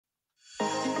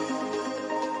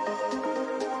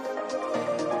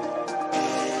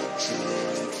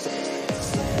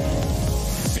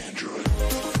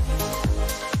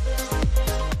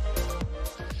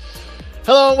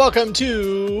Hello and welcome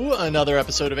to another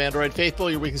episode of Android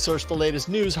Faithful, your weekly source for the latest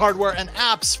news, hardware, and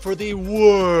apps for the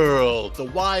world, the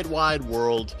wide, wide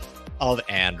world of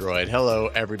Android. Hello,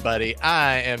 everybody.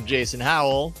 I am Jason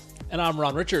Howell. And I'm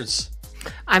Ron Richards.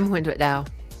 I'm Huyen Tue Dao.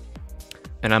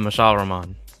 And I'm Mishaal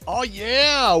Rahman. Oh,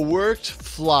 yeah. Worked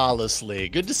flawlessly.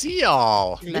 Good to see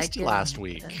y'all. Missed you last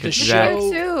week. The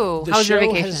show, How was your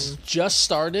vacation? has just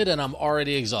started, and I'm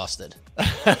already exhausted.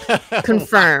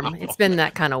 Confirm. It's been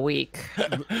that kind of week.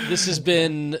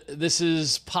 This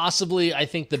is possibly, I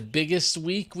think, the biggest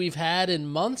week we've had in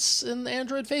months in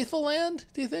Android Faithful land,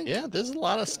 do you think? Yeah, there's a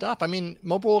lot of stuff. I mean,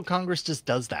 Mobile World Congress just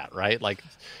does that, right? Like,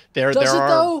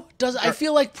 I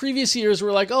feel like previous years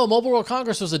were like, oh, Mobile World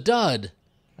Congress was a dud.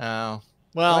 Oh.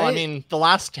 Well, right? I mean, the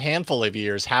last handful of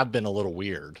years have been a little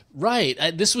weird. Right.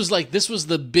 This was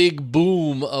the big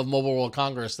boom of Mobile World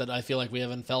Congress that I feel like we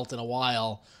haven't felt in a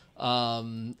while.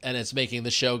 And it's making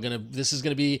the show this is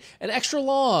gonna be an extra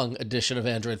long edition of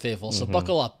Android Faithful. So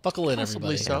buckle in,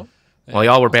 Possibly everybody. so. While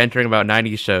y'all were bantering about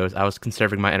 90s shows, I was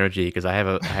conserving my energy because I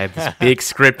have this big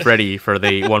script ready for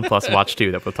the OnePlus Watch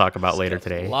 2 that we'll talk about later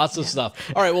today. Lots of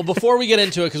stuff. All right, well, before we get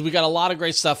into it, because we got a lot of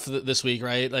great stuff this week,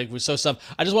 right? Like, I just want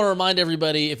to remind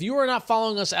everybody, if you are not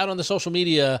following us out on the social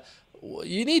media,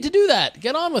 you need to do that.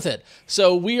 Get on with it.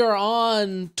 So we are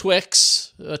on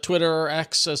Twix, Twitter or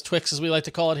X, as Twix as we like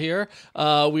to call it here.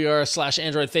 We are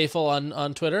 /Android Faithful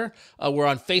on Twitter. We're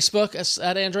on Facebook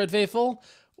at Android Faithful.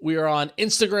 We are on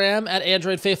Instagram at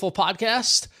Android Faithful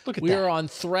Podcast. Look at we that. are on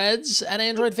Threads at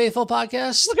Android Faithful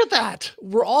Podcast. Look at that.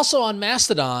 We're also on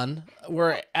Mastodon.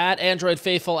 We're at Android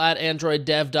Faithful at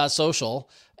AndroidDev.social.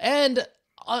 And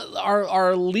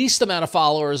our least amount of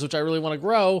followers, which I really want to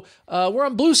grow, we're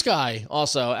on Blue Sky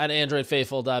also at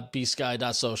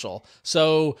AndroidFaithful.bsky.social.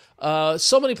 So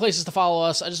many places to follow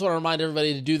us. I just want to remind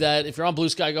everybody to do that. If you're on Blue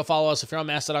Sky, go follow us. If you're on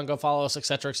Mastodon, go follow us,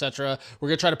 etc., etc. We're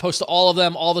going to try to post to all of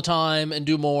them all the time and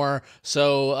do more.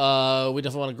 So we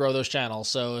definitely want to grow those channels.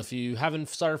 So if you haven't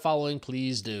started following,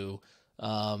 please do.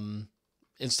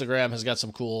 Instagram has got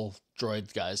some cool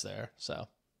droid guys there. So,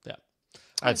 yeah.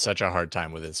 I had such a hard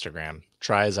time with Instagram.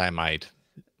 Try as I might.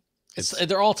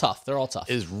 They're all tough.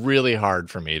 It's really hard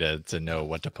for me to know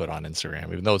what to put on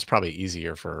Instagram, even though it's probably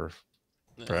easier for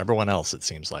everyone else, it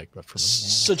seems like. But for me,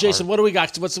 so, Jason, what do we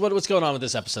got? What's going on with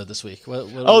this episode this week?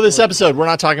 This episode, we're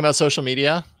not talking about social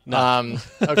media? No.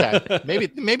 Okay.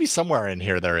 Maybe somewhere in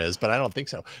here there is, but I don't think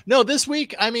so. No, this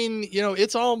week, I mean,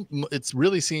 it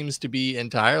really seems to be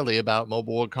entirely about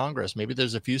Mobile World Congress. Maybe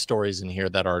there's a few stories in here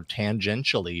that are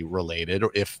tangentially related,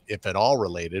 or if at all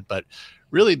related, but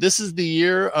really this is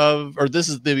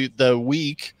the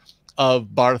week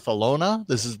of Barcelona.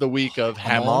 This is the week of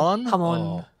Hamon.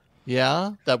 Hamon.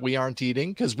 Yeah, that we aren't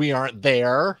eating because we aren't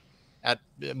there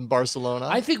in Barcelona.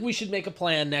 I think we should make a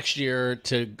plan next year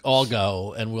to all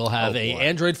go, and we'll have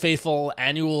Android Faithful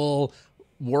annual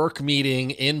work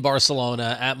meeting in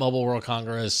Barcelona at Mobile World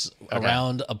Congress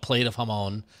around a plate of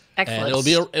jamon. Excellent. And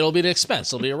it'll be an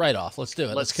expense. It'll be a write-off. Let's do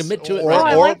it. Let's commit to it.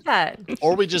 I like that.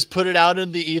 Or we just put it out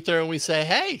in the ether and we say,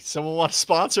 hey, someone want to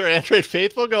sponsor Android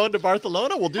Faithful going to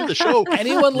Barcelona? We'll do the show.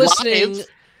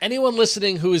 Anyone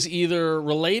listening who is either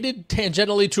related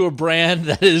tangentially to a brand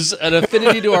that is an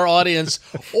affinity to our audience,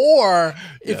 or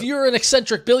if you're an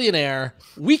eccentric billionaire,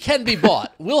 we can be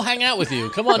bought. We'll hang out with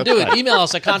you. Come on, do it. Email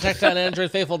us at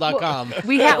contact@androidfaithful.com.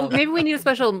 Maybe we need a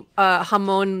special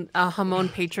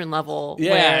jamon patron level.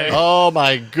 Yeah. Oh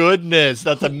my goodness,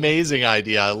 that's an amazing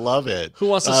idea. I love it. Who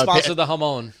wants to sponsor the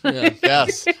jamon? Yeah.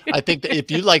 Yes, I think that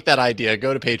if you like that idea,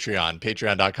 go to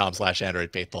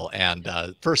patreon.com/androidfaithful,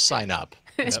 and first sign up.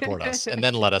 And support us, and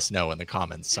then let us know in the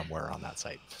comments somewhere on that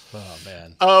site. Oh,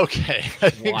 man. Okay. I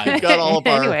think we've got all of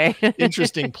our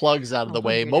interesting plugs out of the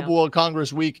way. Mobile World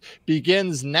Congress week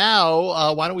begins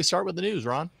now. Why don't we start with the news,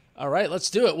 Ron? All right, let's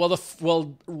do it.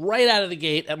 Well, right out of the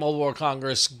gate at Mobile World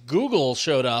Congress, Google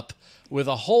showed up with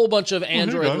a whole bunch of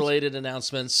Android-related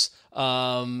announcements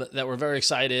that we're very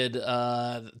excited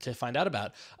to find out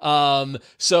about.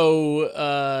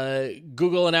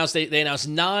 Google announced they announced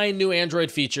 9 new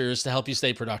Android features to help you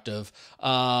stay productive.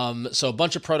 So a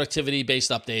bunch of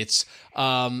productivity-based updates.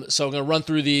 So I'm going to run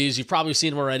through these. You've probably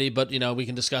seen them already, but we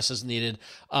can discuss as needed.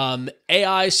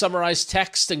 AI summarized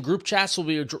text and group chats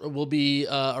will be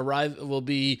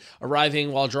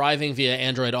arriving while driving via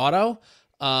Android Auto.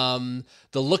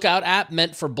 The Lookout app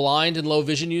meant for blind and low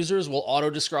vision users will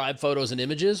auto-describe photos and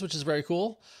images, which is very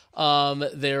cool.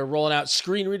 They're rolling out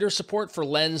screen reader support for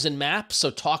Lens and Maps, so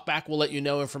TalkBack will let you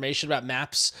know information about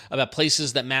maps, about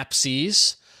places that Map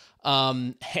sees.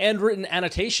 Handwritten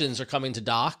annotations are coming to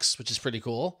docs, which is pretty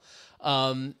cool.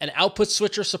 an output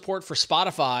switcher support for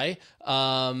Spotify,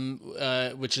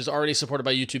 which is already supported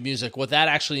by YouTube Music. What that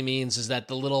actually means is that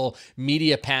the little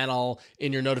media panel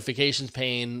in your notifications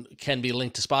pane can be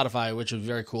linked to Spotify, which is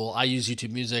very cool. I use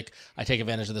YouTube Music. I take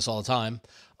advantage of this all the time.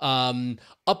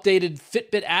 Updated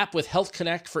Fitbit app with Health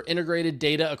Connect for integrated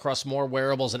data across more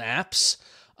wearables and apps.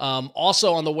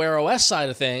 Also on the Wear OS side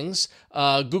of things,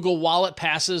 Google Wallet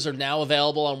passes are now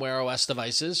available on Wear OS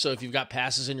devices. So if you've got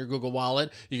passes in your Google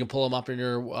Wallet, you can pull them up in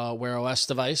your Wear OS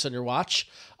device on your watch.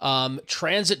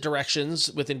 Transit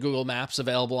directions within Google Maps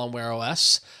available on Wear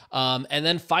OS. And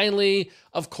then finally,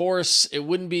 of course, it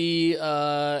wouldn't be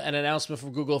an announcement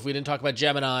from Google if we didn't talk about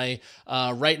Gemini.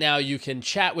 Right now, you can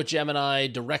chat with Gemini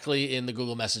directly in the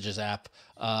Google Messages app.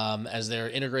 As they're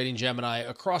integrating Gemini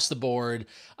across the board.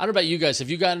 I don't know about you guys. Have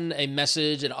you gotten a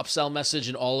message, an upsell message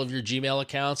in all of your Gmail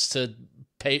accounts to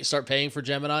start paying for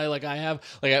Gemini like I have?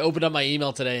 Like I opened up my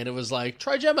email today and it was like,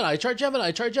 try Gemini, try Gemini,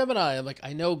 try Gemini. I'm like,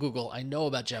 I know Google. I know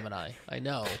about Gemini. I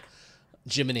know.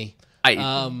 Jiminy.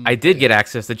 I did get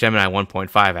access to Gemini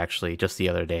 1.5 actually just the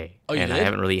other day. Oh, you and did? I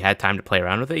haven't really had time to play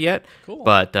around with it yet. Cool.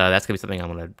 But that's going to be something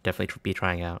I'm going to definitely be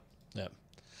trying out. Yeah.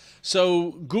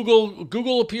 So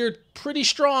Google appeared pretty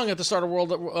strong at the start of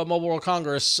Mobile World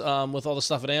Congress with all the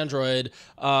stuff at Android,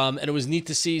 and it was neat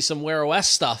to see some Wear OS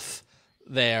stuff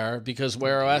there because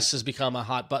Wear OS has become a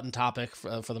hot button topic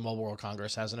for the Mobile World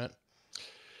Congress, hasn't it?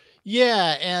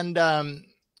 Yeah, and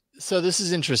so this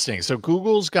is interesting. So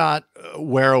Google's got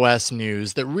Wear OS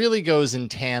news that really goes in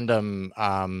tandem,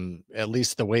 at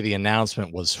least the way the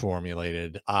announcement was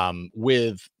formulated,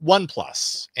 with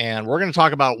OnePlus. And we're going to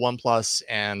talk about OnePlus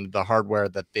and the hardware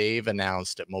that they've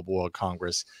announced at Mobile World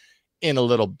Congress in a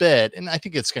little bit. And I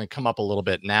think it's going to come up a little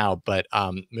bit now. But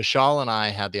Mishaal and I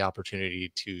had the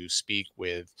opportunity to speak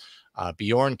with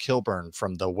Bjorn Kilburn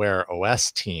from the Wear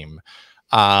OS team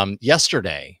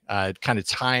yesterday, kind of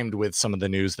timed with some of the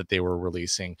news that they were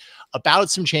releasing about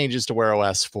some changes to Wear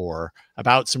OS 4,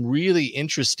 about some really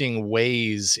interesting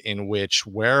ways in which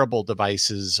wearable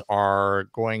devices are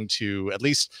going to, at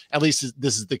least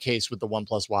this is the case with the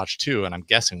OnePlus Watch 2, and I'm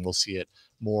guessing we'll see it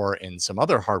more in some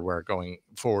other hardware going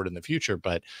forward in the future,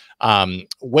 but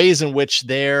ways in which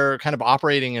they're kind of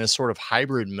operating in a sort of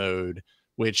hybrid mode,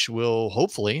 which will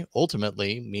hopefully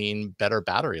ultimately mean better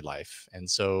battery life. And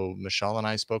so Mishaal and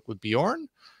I spoke with Bjorn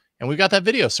and we got that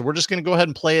video. So we're just going to go ahead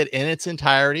and play it in its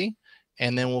entirety.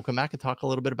 And then we'll come back and talk a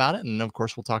little bit about it. And of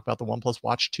course, we'll talk about the OnePlus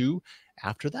Watch 2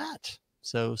 after that.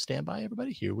 So stand by,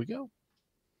 everybody. Here we go.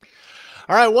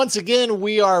 All right. Once again,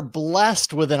 we are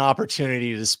blessed with an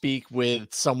opportunity to speak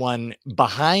with someone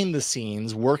behind the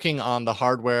scenes working on the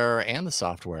hardware and the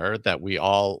software that we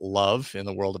all love in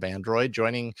the world of Android.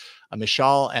 Joining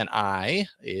Mishaal and I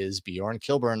is Bjorn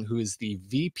Kilburn, who is the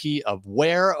VP of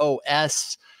Wear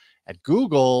OS at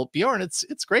Google. Bjorn, it's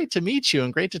great to meet you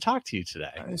and great to talk to you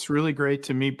today. It's really great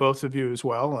to meet both of you as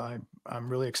well. I'm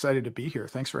really excited to be here.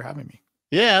 Thanks for having me.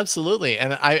 Yeah, absolutely.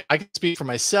 And I can speak for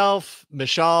myself.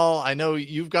 Mishaal, I know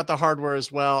you've got the hardware as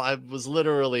well. I was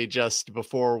literally just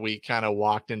before we kind of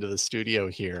walked into the studio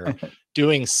here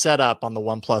doing setup on the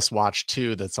OnePlus Watch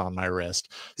 2 that's on my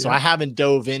wrist. So I haven't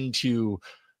dove into,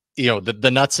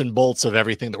 the nuts and bolts of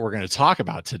everything that we're going to talk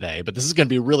about today, but this is going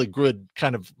to be really good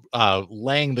kind of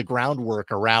laying the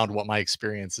groundwork around what my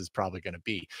experience is probably going to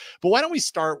be. But why don't we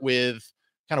start with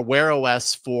kind of Wear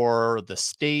OS for the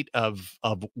state of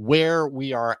where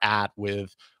we are at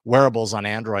with wearables on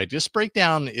Android. Just break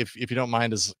down, if you don't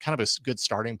mind, as kind of a good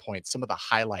starting point, some of the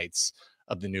highlights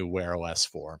of the new Wear OS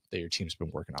 4 that your team's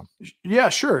been working on. Yeah,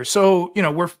 sure. So,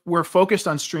 we're focused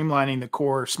on streamlining the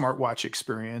core smartwatch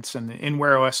experience. And in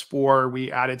Wear OS 4,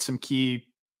 we added some key,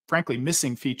 frankly,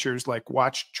 missing features like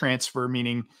watch transfer,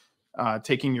 meaning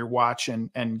taking your watch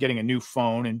and getting a new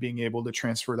phone and being able to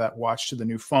transfer that watch to the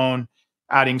new phone,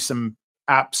 adding some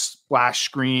app splash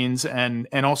screens, and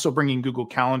also bringing Google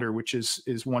Calendar, which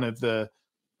is one of the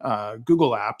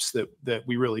Google apps that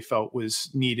we really felt was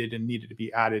needed to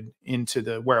be added into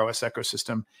the Wear OS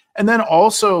ecosystem. And then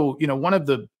also, one of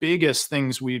the biggest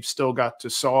things we've still got to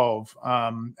solve,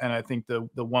 and I think the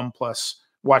OnePlus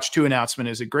Watch 2 announcement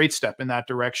is a great step in that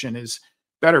direction, is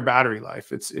better battery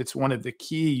life. It's one of the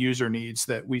key user needs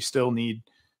that we still need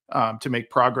to make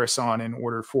progress on in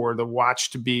order for the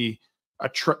watch to be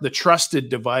the trusted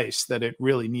device that it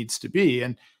really needs to be.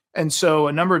 And so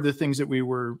a number of the things that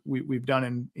we've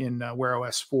done in Wear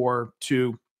OS 4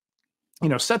 to,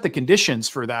 set the conditions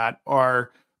for that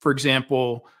are, for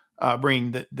example,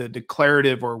 bringing the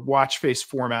declarative or watch face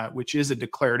format, which is a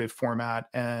declarative format.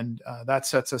 And that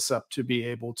sets us up to be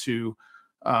able to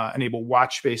enable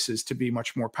watch faces to be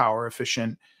much more power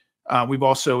efficient. We've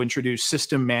also introduced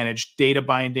system managed data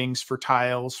bindings for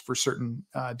tiles for certain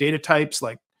data types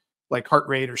like heart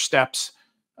rate or steps.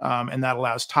 And that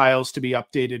allows tiles to be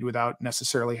updated without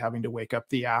necessarily having to wake up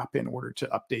the app in order to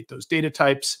update those data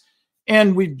types.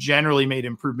 And we've generally made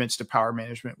improvements to power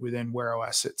management within Wear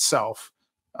OS itself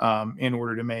in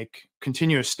order to make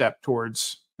continuous step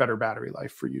towards better battery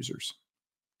life for users.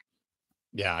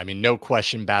 Yeah, I mean, no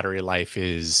question, battery life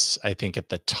is, I think, at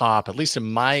the top, at least in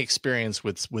my experience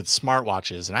with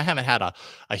smartwatches. And I haven't had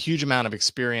a huge amount of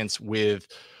experience with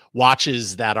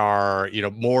watches that are,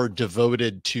 more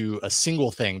devoted to a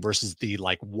single thing versus the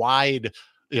like wide,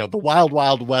 the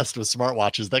wild west with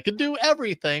smartwatches that can do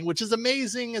everything, which is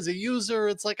amazing as a user.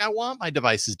 It's like, I want my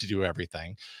devices to do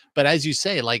everything. But as you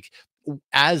say, like,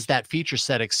 as that feature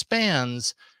set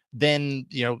expands, then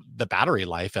the battery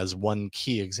life, as one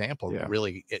key example,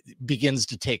 really it begins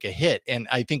to take a hit. And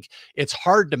I think it's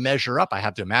hard to measure up. I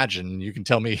have to imagine, you can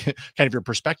tell me kind of your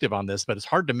perspective on this, but it's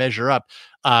hard to measure up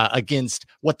against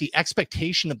what the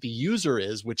expectation of the user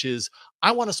is, which is,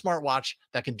 I want a smartwatch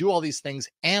that can do all these things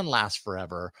and last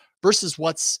forever, versus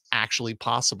what's actually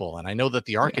possible. And I know that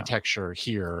the architecture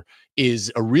here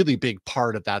is a really big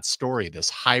part of that story, this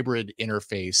hybrid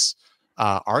interface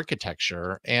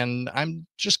architecture. And I'm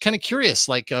just kind of curious,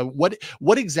 like,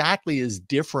 what exactly is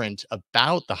different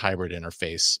about the hybrid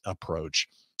interface approach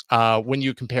when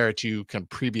you compare it to kind of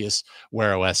previous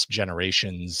Wear OS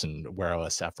generations and Wear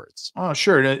OS efforts? Oh,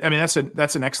 sure. I mean,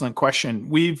 that's an excellent question.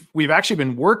 We've actually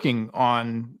been working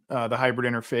on the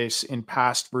hybrid interface in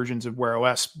past versions of Wear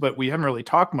OS, but we haven't really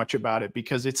talked much about it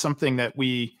because it's something that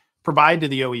we provide to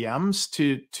the OEMs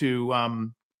to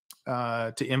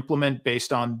implement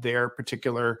based on their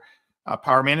particular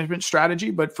power management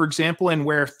strategy. But for example, in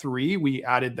Wear 3, we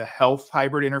added the health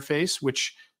hybrid interface,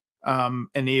 which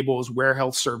enables Wear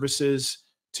Health services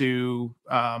to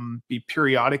be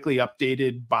periodically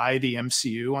updated by the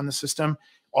MCU on the system.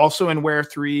 Also in Wear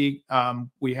 3,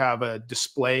 we have a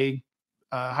display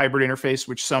hybrid interface,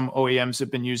 which some OEMs have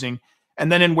been using.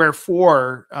 And then in Wear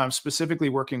 4, specifically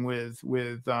working with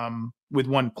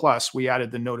OnePlus, we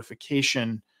added the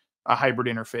notification hybrid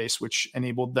interface, which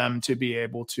enabled them to be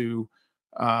able to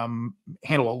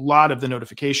handle a lot of the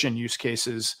notification use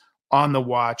cases on the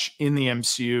watch in the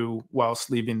MCU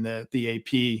whilst leaving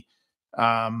the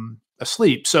AP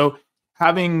asleep. So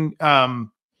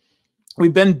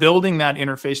we've been building that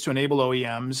interface to enable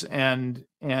OEMs and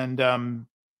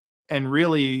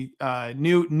really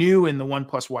new in the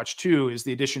OnePlus Watch 2 is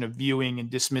the addition of viewing and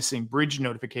dismissing bridge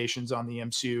notifications on the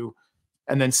MCU,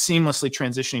 and then seamlessly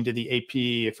transitioning to the AP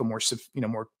if a more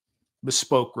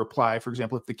bespoke reply. For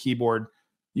example, if the keyboard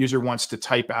user wants to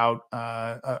type out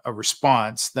a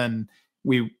response, then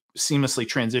we seamlessly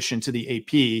transition to the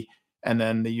AP, and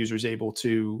then the user is able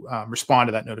to respond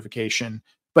to that notification.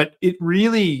 But it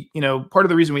really, part of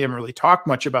the reason we haven't really talked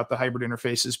much about the hybrid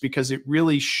interface is because it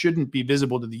really shouldn't be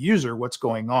visible to the user what's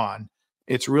going on.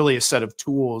 It's really a set of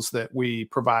tools that we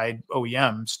provide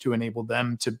OEMs to enable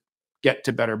them to get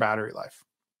to better battery life.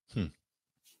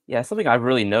 Yeah, something I've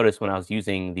really noticed when I was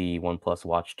using the OnePlus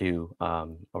Watch 2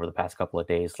 over the past couple of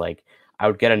days, like I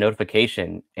would get a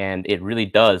notification and it really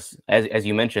does, as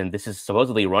you mentioned, this is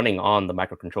supposedly running on the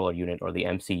microcontroller unit or the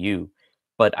MCU,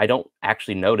 but I don't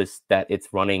actually notice that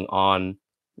it's running on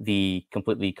the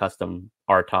completely custom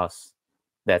RTOS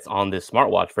that's on this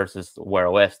smartwatch versus Wear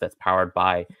OS that's powered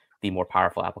by the more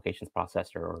powerful applications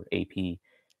processor or AP.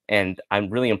 And I'm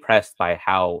really impressed by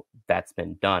how that's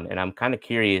been done. And I'm kind of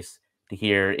curious to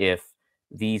hear if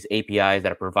these APIs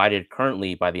that are provided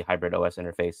currently by the hybrid OS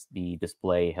interface, the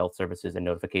display, health services, and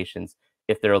notifications,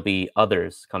 if there will be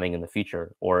others coming in the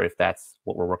future, or if that's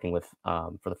what we're working with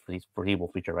for the foreseeable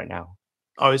future right now.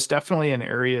 Oh, it's definitely an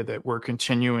area that we're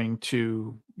continuing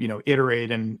to,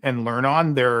 iterate and learn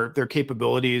on. Their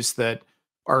capabilities that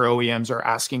our OEMs are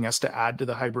asking us to add to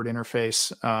the hybrid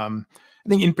interface. I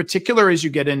think in particular, as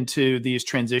you get into these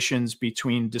transitions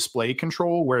between display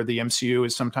control, where the MCU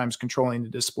is sometimes controlling the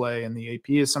display and the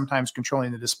AP is sometimes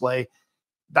controlling the display,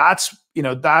 that's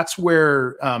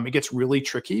where it gets really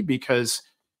tricky, because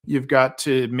you've got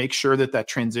to make sure that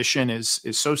transition is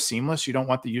so seamless. You don't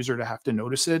want the user to have to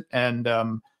notice it, and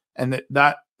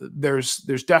that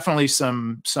there's definitely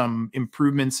some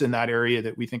improvements in that area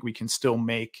that we think we can still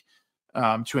make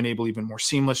to enable even more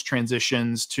seamless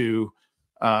transitions, to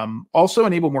also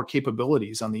enable more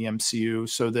capabilities on the MCU,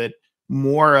 so that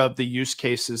more of the use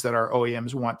cases that our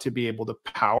OEMs want to be able to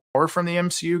power from the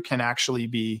MCU can actually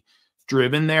be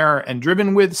driven there, and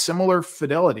driven with similar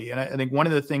fidelity. And I think one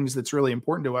of the things that's really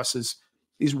important to us is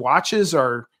these watches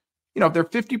are if they're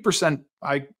 50%,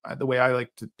 the way I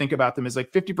like to think about them is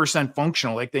like 50%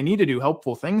 functional, like they need to do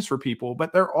helpful things for people,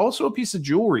 but they're also a piece of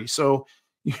jewelry. So,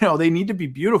 they need to be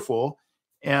beautiful.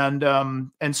 And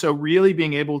so really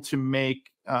being able to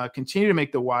continue to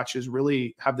make the watches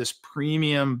really have this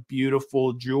premium,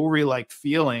 beautiful jewelry-like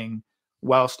feeling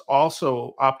whilst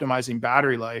also optimizing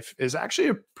battery life is actually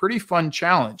a pretty fun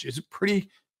challenge. It's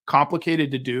pretty complicated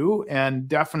to do, and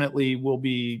definitely will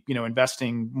be,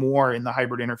 investing more in the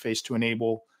hybrid interface to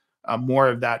enable more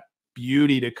of that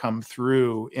beauty to come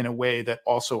through in a way that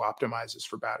also optimizes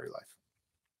for battery life.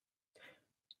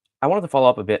 I wanted to follow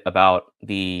up a bit about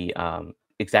the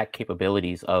exact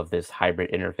capabilities of this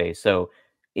hybrid interface. So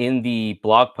in the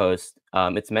blog post,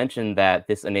 it's mentioned that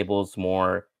this enables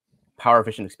more power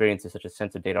efficient experiences such as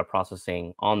sensor data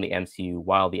processing on the MCU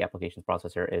while the applications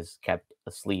processor is kept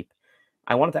asleep.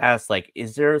 I wanted to ask, like,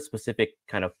 is there a specific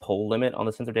kind of pole limit on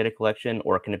the sensor data collection,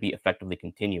 or can it be effectively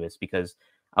continuous? Because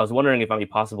I was wondering if it might be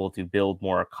possible to build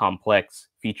more complex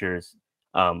features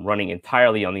running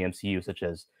entirely on the MCU, such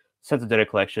as sensor data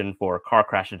collection for car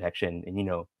crash detection.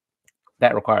 And,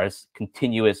 that requires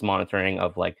continuous monitoring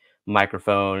of like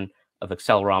microphone, of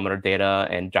accelerometer data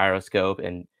and gyroscope,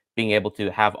 and being able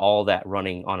to have all that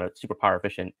running on a super power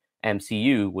efficient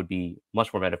MCU would be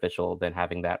much more beneficial than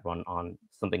having that run on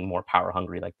something more power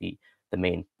hungry like the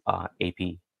main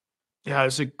AP. Yeah,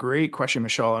 it's a great question,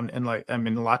 Michelle, and like, I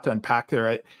mean, a lot to unpack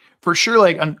there. For sure,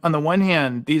 like on the one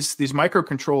hand, these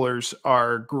microcontrollers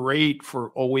are great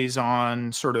for always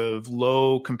on sort of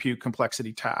low compute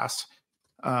complexity tasks.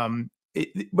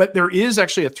 But there is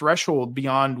actually a threshold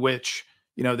beyond which,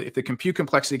 if the compute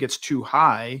complexity gets too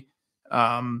high,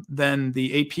 then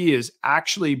the AP is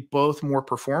actually both more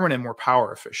performant and more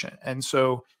power efficient. And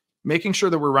so making sure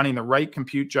that we're running the right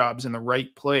compute jobs in the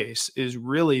right place is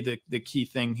really the key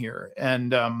thing here.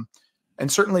 And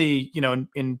certainly,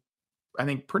 in I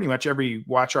think pretty much every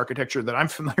watch architecture that I'm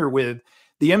familiar with,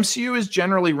 the MCU is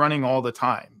generally running all the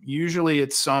time. Usually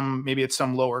maybe it's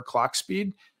some lower clock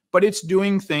speed, but it's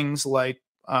doing things like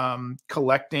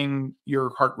collecting your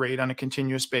heart rate on a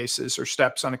continuous basis or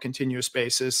steps on a continuous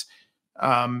basis.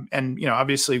 And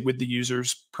obviously with the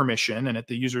user's permission and at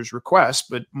the user's request,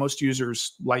 but most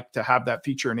users like to have that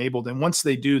feature enabled. And once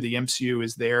they do, the MCU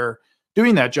is there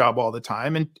doing that job all the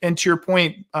time. And to your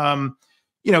point,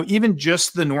 even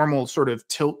just the normal sort of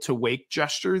tilt to wake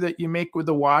gesture that you make with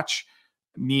the watch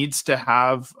needs to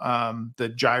have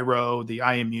the gyro, the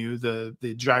IMU,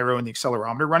 the gyro and the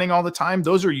accelerometer running all the time.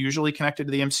 Those are usually connected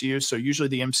to the MCU. So usually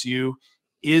the MCU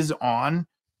is on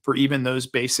for even those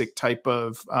basic type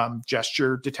of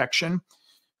gesture detection.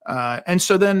 And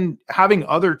so then having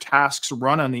other tasks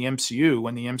run on the MCU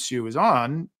when the MCU is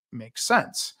on makes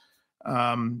sense.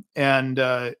 And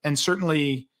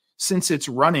certainly since it's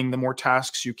running, the more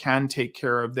tasks you can take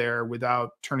care of there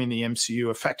without turning the MCU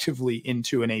effectively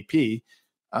into an AP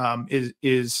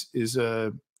is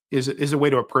a way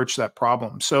to approach that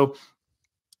problem. So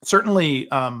certainly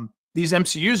these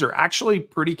MCUs are actually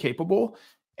pretty capable.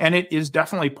 And it is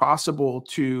definitely possible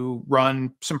to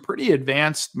run some pretty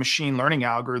advanced machine learning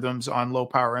algorithms on low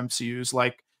power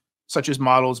MCUs, such as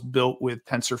models built with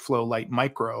TensorFlow Lite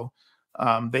Micro.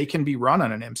 They can be run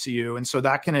on an MCU. And so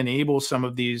that can enable some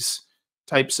of these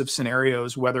types of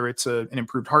scenarios, whether it's an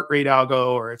improved heart rate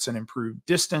algo or it's an improved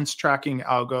distance tracking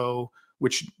algo,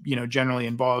 which generally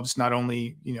involves not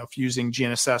only fusing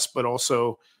GNSS, but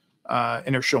also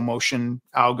inertial motion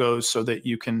algos so that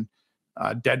you can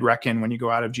dead reckon when you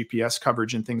go out of GPS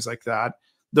coverage and things like that.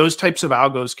 Those types of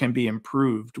algos can be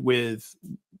improved with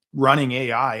running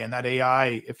AI, and that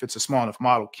AI, if it's a small enough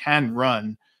model, can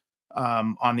run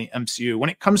on the MCU. When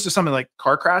it comes to something like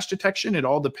car crash detection, it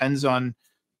all depends on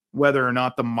whether or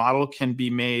not the model can be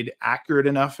made accurate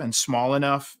enough and small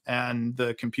enough, and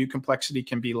the compute complexity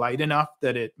can be light enough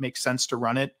that it makes sense to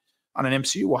run it on an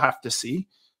MCU. We'll have to see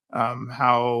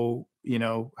how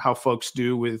folks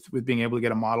do with being able to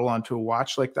get a model onto a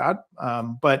watch like that.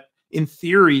 But in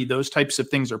theory, those types of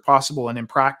things are possible. And in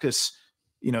practice,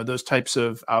 those types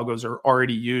of algos are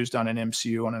already used on an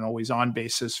MCU on an always on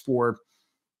basis for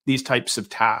these types of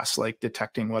tasks, like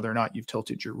detecting whether or not you've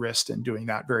tilted your wrist and doing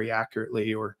that very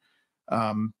accurately, or,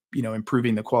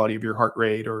 improving the quality of your heart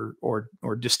rate or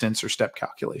distance or step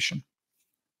calculation.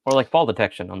 Or like fall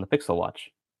detection on the Pixel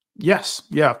Watch. Yes.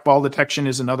 Yeah. Fall detection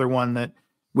is another one that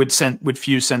would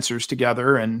fuse sensors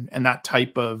together, and that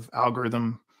type of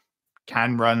algorithm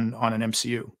can run on an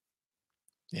MCU.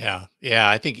 Yeah. Yeah.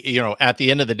 I think, at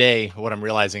the end of the day, what I'm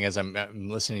realizing as I'm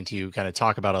listening to you kind of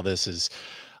talk about all this is,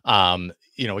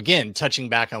 again, touching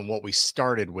back on what we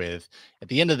started with, at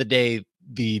the end of the day,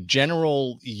 the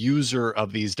general user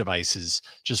of these devices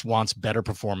just wants better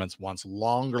performance, wants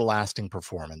longer lasting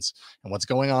performance. And what's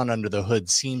going on under the hood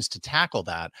seems to tackle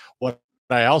that. What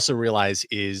I also realize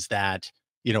is that,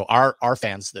 you know, our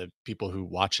fans, the people who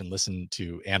watch and listen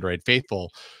to Android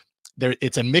Faithful, there,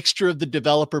 it's a mixture of the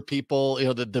developer people, you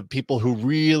know, the people who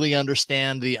really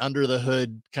understand the under the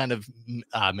hood kind of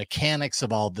mechanics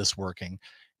of all of this working.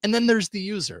 And then there's the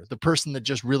user, the person that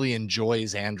just really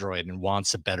enjoys Android and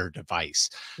wants a better device.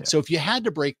 Yeah. So if you had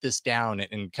to break this down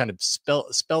and kind of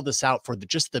spell this out for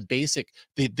just the basic,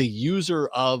 the user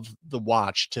of the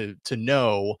watch to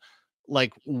know,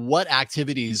 like, what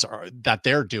activities are that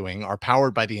they're doing are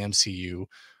powered by the MCU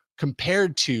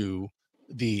compared to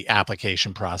the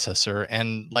application processor,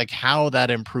 and like how that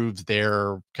improves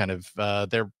their kind of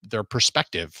their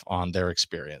perspective on their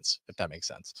experience, if that makes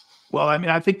sense. Well, I mean,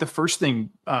 I think the first thing,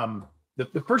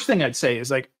 the first thing I'd say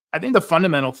is, like, I think the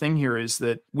fundamental thing here is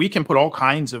that we can put all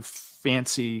kinds of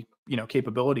fancy, you know,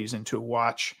 capabilities into a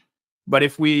watch, but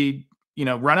if we, you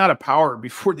know, run out of power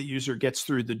before the user gets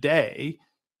through the day,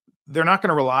 they're not going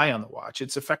to rely on the watch.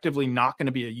 It's effectively not going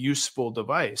to be a useful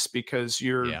device because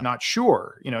you're not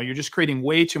sure, you know, you're just creating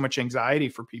way too much anxiety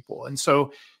for people. And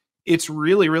so it's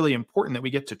really, really important that we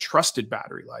get to trusted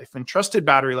battery life. And trusted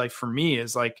battery life for me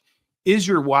is like, is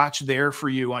your watch there for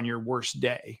you on your worst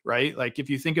day, right? Like, if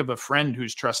you think of a friend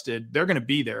who's trusted, they're going to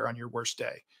be there on your worst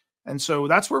day. And so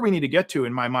that's where we need to get to,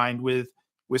 in my mind, with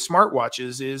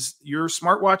smartwatches, is your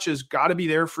smartwatch has got to be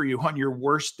there for you on your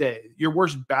worst day, your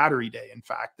worst battery day. In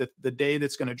fact, the day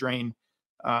that's going to drain,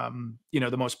 you know,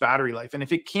 the most battery life. And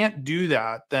if it can't do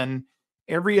that, then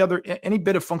any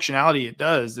bit of functionality it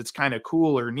does that's kind of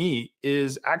cool or neat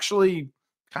is actually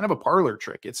kind of a parlor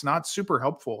trick. It's not super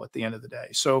helpful at the end of the day.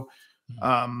 So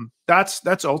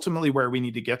that's ultimately where we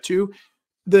need to get to.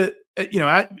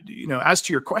 As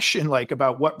to your question, like,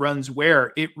 about what runs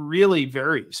where, it really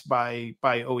varies by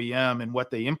OEM and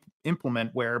what they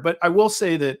implement where. But I will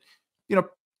say that, you know,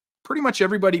 pretty much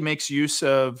everybody makes use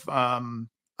of,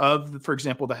 for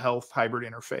example, the health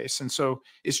hybrid interface. And so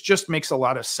it just makes a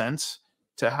lot of sense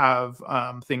to have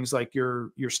things like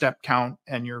your step count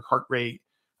and your heart rate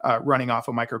running off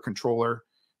a microcontroller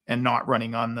and not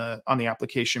running on the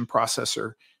application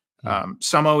processor.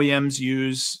 Some OEMs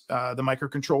use the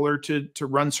microcontroller to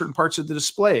run certain parts of the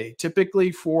display,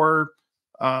 typically for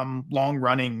long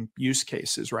running use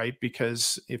cases, right?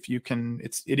 Because if you can,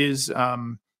 it's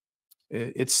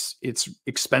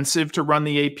expensive to run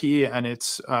the AP, and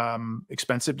it's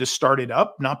expensive to start it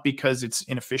up, not because it's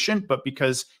inefficient, but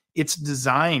because it's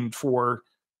designed for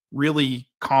really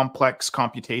complex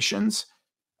computations.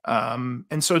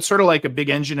 And so it's sort of like a big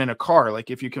engine in a car.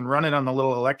 Like, if you can run it on the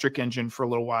little electric engine for a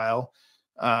little while,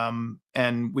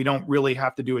 and we don't really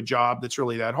have to do a job that's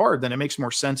really that hard, then it makes more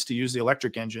sense to use the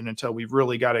electric engine until we've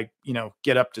really got to, you know,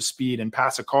 get up to speed and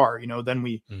pass a car. You know, then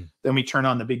we turn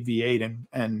on the big V8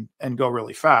 and go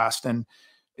really fast. And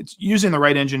it's using the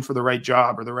right engine for the right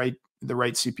job, or the right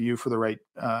CPU for the right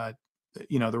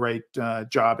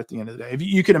job at the end of the day. If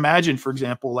you can imagine, for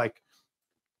example, like,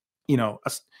 you know,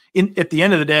 at the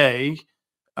end of the day,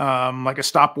 like, a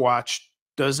stopwatch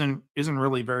isn't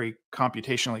really very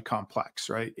computationally complex,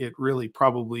 right? It really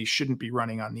probably shouldn't be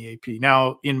running on the AP.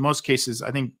 Now, in most cases,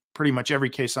 I think pretty much every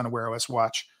case on a Wear OS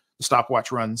watch, the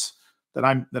stopwatch runs that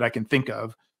I can think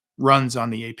of runs on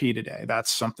the AP today.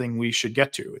 That's something we should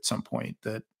get to at some point.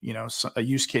 That, you know, a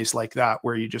use case like that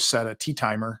where you just set a T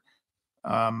timer,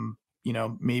 you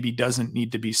know, maybe doesn't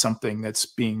need to be something that's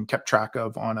being kept track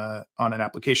of on an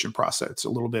application process. It's a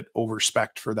little bit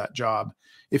over-spec'd for that job,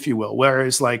 if you will.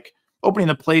 Whereas, like, opening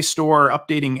the Play Store,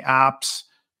 updating apps,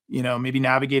 you know, maybe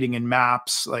navigating in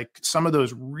maps, like some of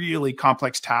those really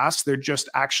complex tasks, they're just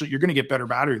actually, you're going to get better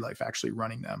battery life actually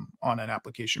running them on an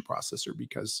application processor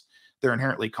because they're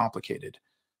inherently complicated.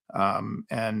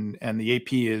 And the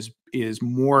AP is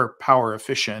more power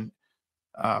efficient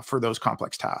for those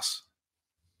complex tasks.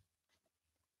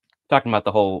 Talking about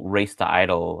the whole race to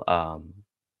idle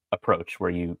approach, where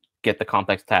you get the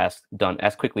complex task done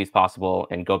as quickly as possible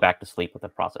and go back to sleep with the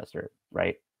processor,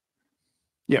 right?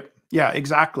 Yep. Yeah,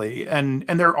 exactly. And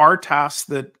there are tasks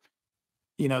that,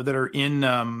 you know, that are in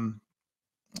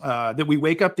that we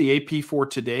wake up the AP for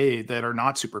today that are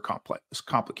not super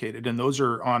complicated, and those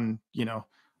are on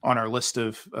our list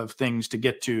of things to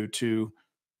get to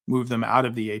move them out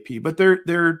of the AP. But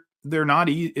they're not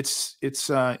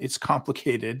it's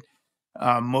complicated.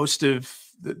 Most of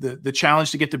the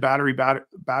challenge to get to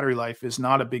battery life is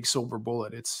not a big silver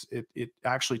bullet. It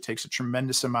actually takes a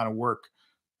tremendous amount of work,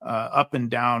 up and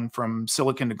down, from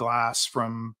silicon to glass,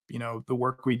 from the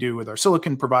work we do with our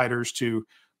silicon providers to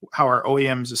our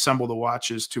OEMs assemble the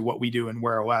watches to what we do in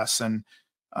Wear OS, and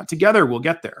together we'll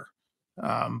get there.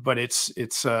 But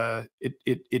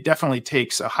it definitely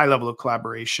takes a high level of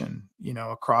collaboration,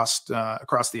 across the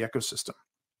ecosystem.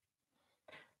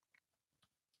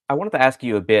 I wanted to ask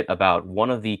you a bit about one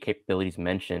of the capabilities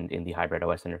mentioned in the hybrid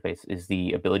OS interface is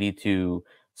the ability to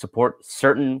support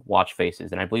certain watch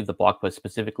faces. And I believe the blog post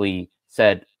specifically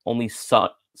said only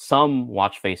some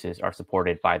watch faces are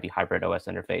supported by the hybrid OS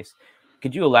interface.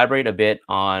 Could you elaborate a bit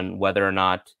on whether or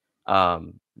not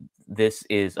this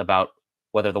is about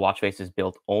whether the watch face is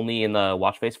built only in the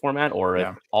watch face format, or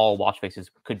if all watch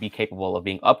faces could be capable of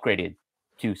being upgraded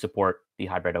to support the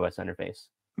hybrid OS interface?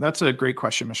 That's a great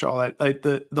question, Mishaal.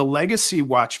 The legacy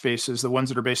watch faces, the ones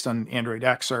that are based on Android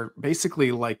X, are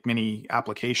basically like mini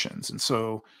applications, and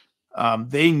so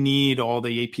they need all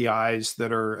the APIs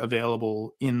that are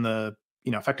available in the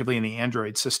effectively in the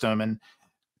Android system. And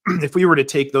if we were to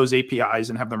take those APIs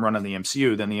and have them run on the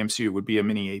MCU, then the MCU would be a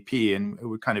mini AP, and it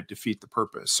would kind of defeat the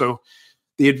purpose. So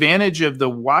the advantage of the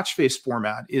watch face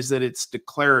format is that it's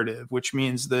declarative, which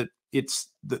means that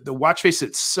the watch face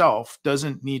itself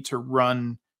doesn't need to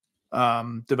run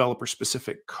developer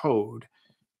specific code.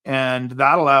 And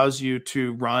that allows you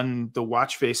to run the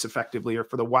watch face effectively, or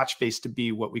for the watch face to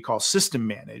be what we call system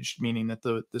managed, meaning that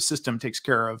the system takes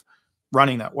care of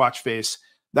running that watch face.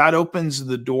 That opens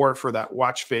the door for that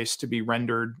watch face to be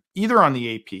rendered either on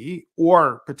the AP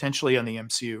or potentially on the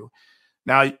MCU.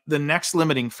 Now, the next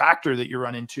limiting factor that you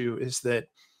run into is that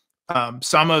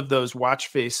some of those watch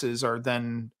faces are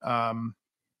then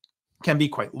can be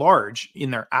quite large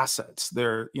in their assets.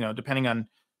 They're, depending on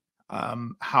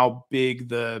how big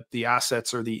the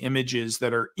assets or the images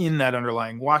that are in that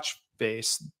underlying watch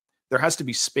face, there has to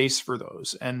be space for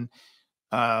those. And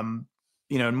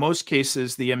in most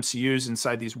cases, the MCUs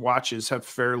inside these watches have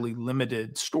fairly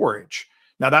limited storage.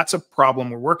 Now, that's a problem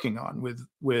we're working on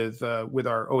with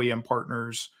our OEM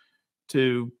partners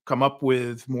to come up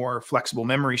with more flexible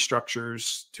memory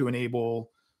structures to enable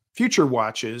future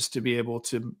watches to be able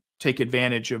to take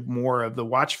advantage of more of the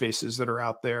watch faces that are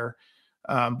out there.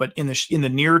 But in the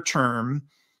near term,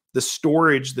 the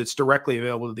storage that's directly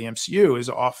available to the MCU is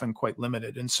often quite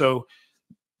limited. And so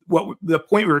the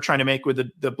point we were trying to make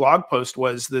with the blog post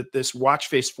was that this watch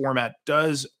face format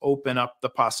does open up the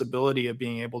possibility of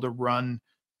being able to run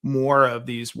more of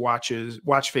these watch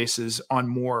faces on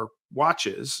more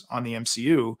watches on the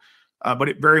MCU. But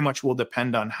it very much will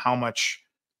depend on how much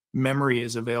memory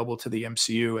is available to the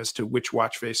MCU as to which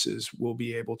watch faces will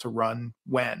be able to run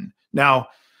when. Now,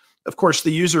 of course,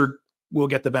 the user will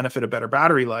get the benefit of better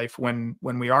battery life when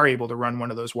we are able to run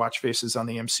one of those watch faces on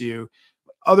the MCU.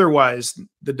 Otherwise,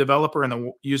 the developer and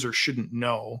the user shouldn't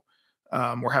know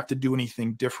or have to do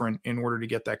anything different in order to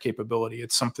get that capability.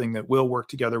 It's something that will work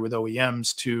together with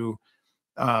OEMs to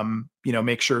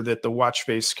make sure that the watch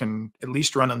face can at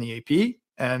least run on the AP.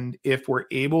 And if we're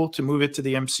able to move it to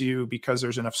the MCU because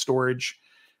there's enough storage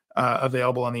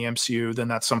available on the MCU, then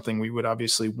that's something we would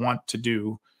obviously want to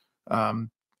do.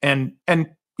 And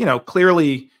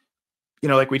clearly,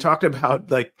 like we talked about,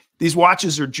 like these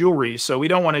watches are jewelry. So we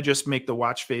don't want to just make the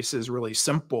watch faces really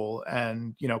simple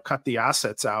and, cut the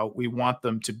assets out. We want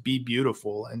them to be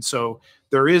beautiful. And so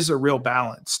there is a real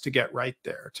balance to get right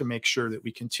there to make sure that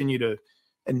we continue to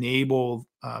enable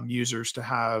users to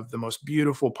have the most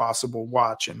beautiful possible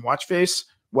watch and watch face,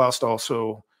 whilst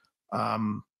also,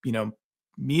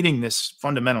 meeting this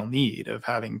fundamental need of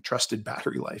having trusted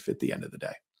battery life at the end of the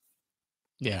day.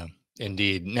 Yeah,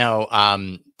 indeed. Now,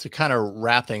 to kind of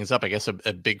wrap things up, I guess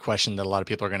a big question that a lot of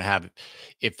people are going to have,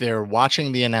 if they're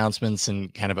watching the announcements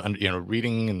and kind of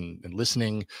reading and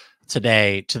listening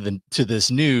today to this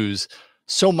news,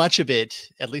 so much of it,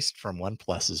 at least from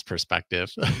OnePlus's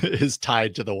perspective, is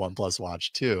tied to the OnePlus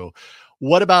Watch 2.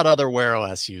 What about other Wear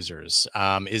OS users?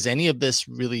 Is any of this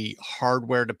really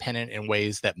hardware dependent in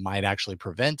ways that might actually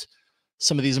prevent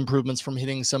some of these improvements from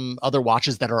hitting some other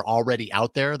watches that are already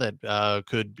out there that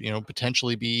could,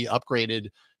 potentially be upgraded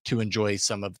to enjoy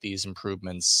some of these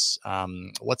improvements?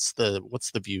 What's the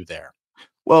view there?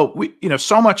 Well,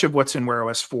 so much of what's in Wear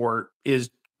OS 4 is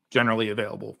generally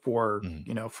available for,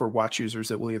 for watch users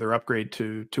that will either upgrade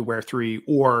to Wear 3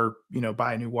 or,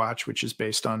 buy a new watch, which is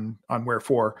based on Wear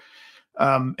 4.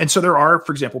 And so there are,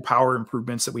 for example, power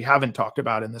improvements that we haven't talked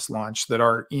about in this launch that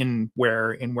are in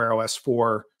Wear OS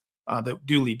 4 that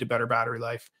do lead to better battery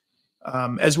life,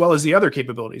 as well as the other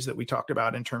capabilities that we talked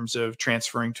about in terms of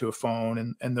transferring to a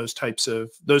phone and those types of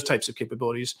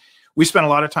capabilities. We spent a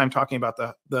lot of time talking about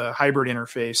the hybrid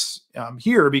interface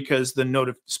here because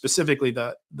specifically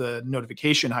the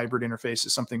notification hybrid interface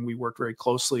is something we worked very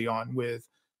closely on with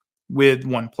with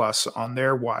OnePlus on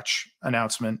their watch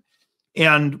announcement.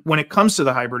 And when it comes to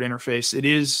the hybrid interface, it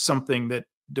is something that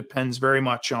depends very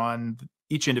much on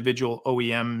each individual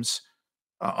OEM's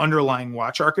underlying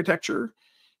watch architecture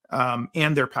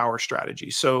and their power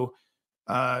strategy. So,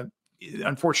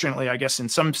 unfortunately, I guess in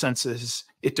some senses,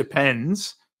 it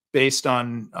depends based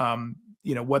on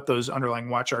what those underlying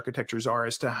watch architectures are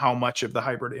as to how much of the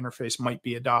hybrid interface might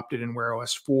be adopted in Wear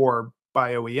OS 4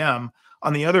 by OEM.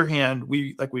 On the other hand,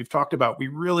 like we've talked about, we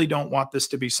really don't want this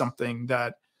to be something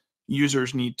that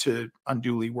users need to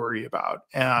unduly worry about.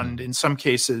 And in some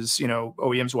cases,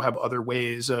 OEMs will have other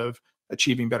ways of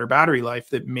achieving better battery life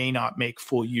that may not make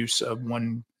full use of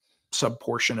one sub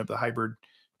portion of the hybrid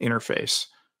interface.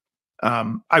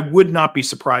 I would not be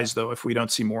surprised, though, if we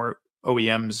don't see more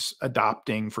OEMs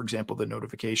adopting, for example, the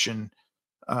notification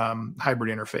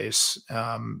hybrid interface,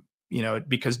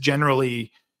 because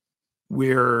generally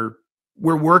we're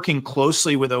working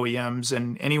closely with OEMs,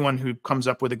 and anyone who comes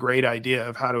up with a great idea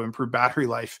of how to improve battery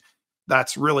life,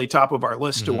 that's really top of our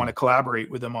list to want to collaborate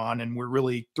with them on. And we're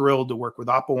really thrilled to work with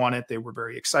Oppo on it. They were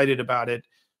very excited about it.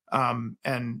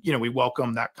 And we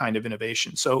welcome that kind of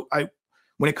innovation. So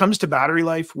when it comes to battery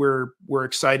life, we're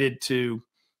excited to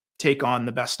take on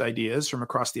the best ideas from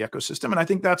across the ecosystem. And I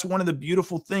think that's one of the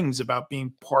beautiful things about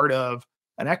being part of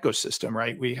an ecosystem,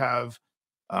 right? We have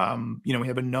a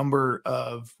number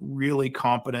of really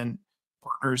competent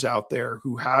partners out there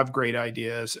who have great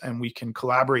ideas, and we can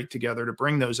collaborate together to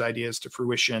bring those ideas to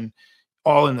fruition,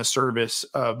 all in the service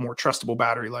of more trustable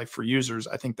battery life for users.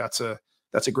 I think that's a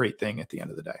great thing at the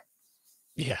end of the day.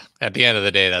 Yeah, at the end of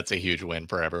the day, that's a huge win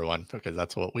for everyone, because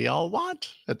that's what we all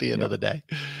want at the end of the day.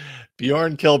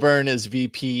 Bjorn Kilburn is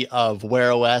VP of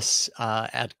Wear OS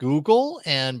at Google.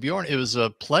 And Bjorn, it was a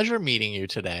pleasure meeting you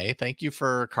today. Thank you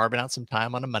for carving out some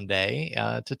time on a Monday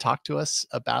to talk to us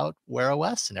about Wear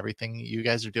OS and everything you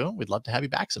guys are doing. We'd love to have you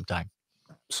back sometime.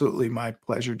 Absolutely. My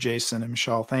pleasure, Jason and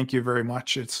Mishaal. Thank you very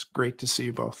much. It's great to see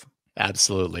you both.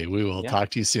 Absolutely. We will talk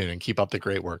to you soon, and keep up the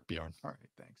great work, Bjorn. All right.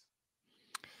 Thanks.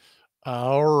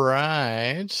 All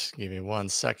right. Give me 1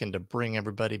 second to bring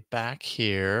everybody back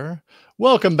here.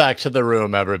 Welcome back to the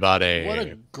room, everybody. What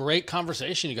a great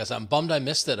conversation you guys had. I'm bummed I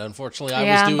missed it. Unfortunately,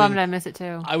 I'm bummed I missed it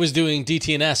too. I was doing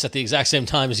DTNS at the exact same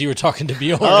time as you were talking to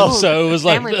Bjorn. Oh, so it was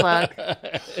family like plug.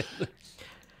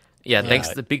 Yeah,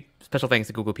 thanks. The big special thanks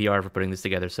to Google PR for putting this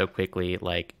together so quickly.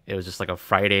 Like, it was just like a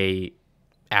Friday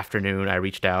afternoon. I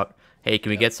reached out, hey, can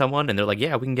we get someone? And they're like,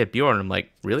 yeah, we can get Bjorn. I'm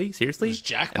like, really? Seriously?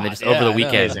 Jackpot. And then just over the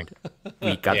weekend,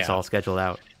 we got this all scheduled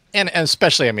out. And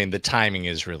especially, I mean, the timing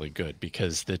is really good,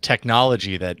 because the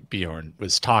technology that Bjorn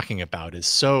was talking about is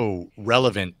so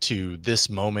relevant to this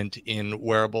moment in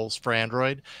wearables for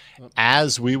Android,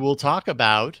 as we will talk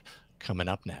about coming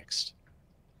up next.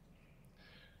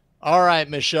 All right,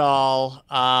 Mishaal,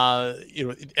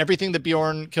 everything that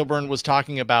Bjorn Kilburn was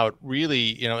talking about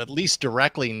really, at least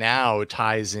directly now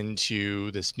ties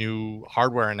into this new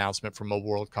hardware announcement from Mobile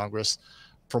World Congress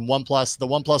from OnePlus, the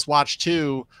OnePlus Watch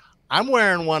 2. I'm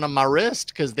wearing one on my wrist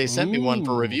because they sent me one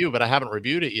for review, but I haven't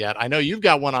reviewed it yet. I know you've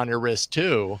got one on your wrist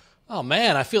too. Oh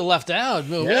man, I feel left out.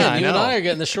 Man, you and I are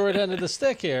getting the short end of the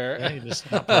stick here. Yeah, you're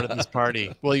just not part of this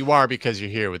party. Well, you are, because you're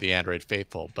here with the Android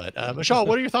faithful. But Mishaal,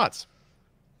 what are your thoughts?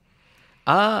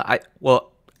 I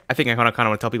think I kind of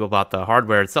want to tell people about the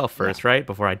hardware itself first, right?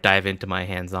 Before I dive into my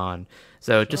hands-on.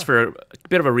 So just for a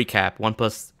bit of a recap,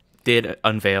 OnePlus did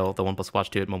unveil the OnePlus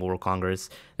Watch 2 at Mobile World Congress.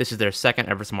 This is their second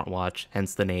ever smartwatch,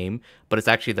 hence the name, but it's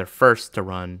actually their first to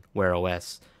run Wear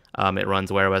OS. It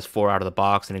runs Wear OS 4 out of the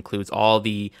box and includes all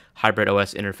the hybrid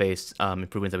OS interface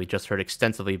improvements that we just heard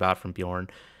extensively about from Bjorn.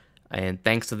 And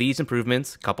thanks to these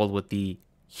improvements, coupled with the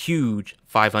huge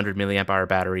 500 milliamp hour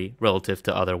battery relative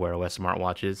to other Wear OS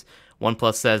smartwatches,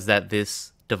 OnePlus says that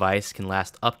this device can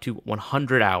last up to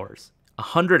 100 hours.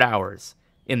 100 hours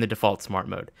in the default smart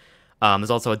mode.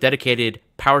 There's also a dedicated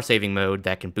power saving mode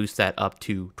that can boost that up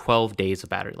to 12 days of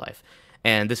battery life.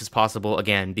 And this is possible,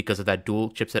 again, because of that dual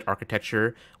chipset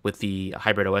architecture with the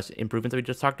hybrid OS improvements that we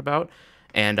just talked about.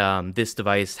 And this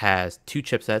device has two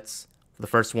chipsets. The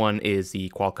first one is the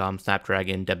Qualcomm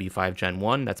Snapdragon W5 Gen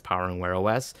 1 that's powering Wear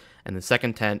OS. And the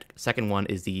second one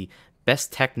is the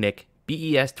Best Technic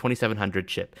BES 2700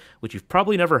 chip, which you've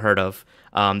probably never heard of.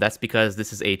 That's because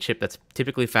this is a chip that's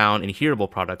typically found in hearable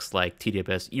products like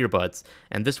TWS earbuds.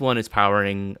 And this one is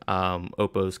powering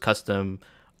Oppo's custom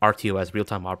RTOS,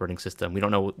 real-time operating system. We don't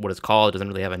know what it's called. It doesn't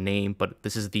really have a name, but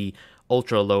this is the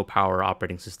ultra-low power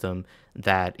operating system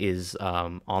that is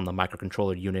on the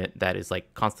microcontroller unit that is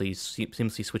like constantly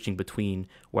seamlessly switching between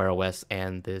Wear OS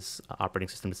and this operating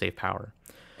system to save power.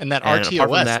 And that And apart from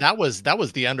RTOS, that, that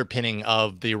was the underpinning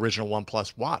of the original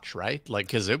OnePlus Watch, right? Like,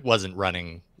 because it wasn't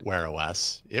running Wear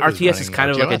OS, it was RTS is running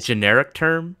kind of like a RTOS. generic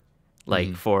term, like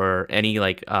Mhm. for any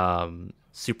like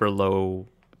super low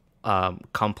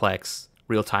complex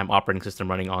real-time operating system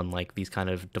running on like these kind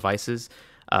of devices.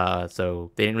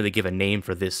 So they didn't really give a name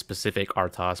for this specific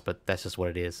RTOS, but that's just what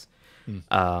it is.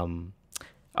 Mm.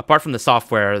 Apart from the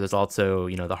software, there's also,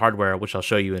 the hardware, which I'll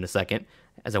show you in a second,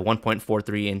 as a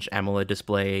 1.43-inch AMOLED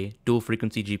display, dual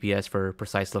frequency GPS for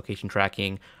precise location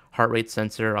tracking, heart rate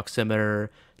sensor, oximeter,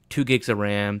 2 gigs of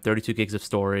RAM, 32 gigs of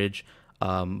storage,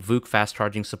 VOOC fast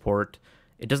charging support.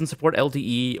 It doesn't support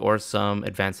LTE or some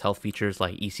advanced health features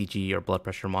like ECG or blood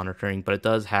pressure monitoring, but it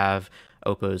does have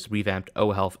Oppo's revamped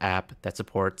O Health app that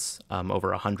supports over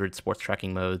 100 sports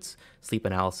tracking modes, sleep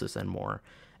analysis, and more.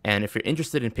 And if you're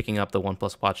interested in picking up the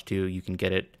OnePlus Watch 2, you can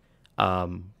get it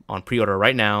on pre-order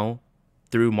right now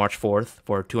through March 4th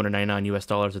for $299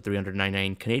 US or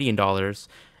 399 Canadian dollars.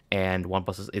 And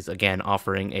OnePlus is again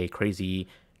offering a crazy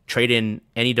trade-in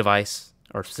any device,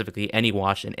 or specifically any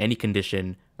watch in any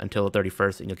condition, until the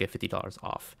 31st, and you'll get $50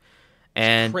 off.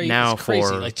 And now it's crazy.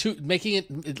 for Like making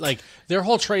it like their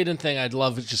whole trade-in thing, I'd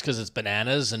love it just because it's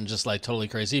bananas and just like totally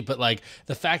crazy. But like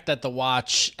the fact that the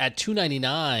watch at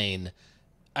 $299,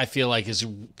 I feel like is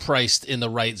priced in the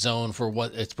right zone for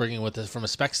what it's bringing with it from a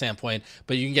spec standpoint.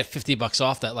 But you can get $50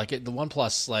 off that. Like the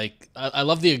OnePlus, like I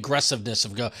love the aggressiveness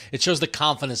of go. It shows the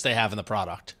confidence they have in the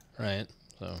product, right?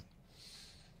 So.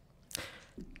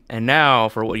 And now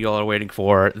for what you all are waiting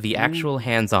for, the actual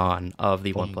hands-on of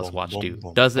the OnePlus Watch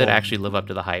 2. Does it actually live up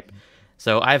to the hype?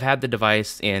 So I've had the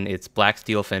device in its black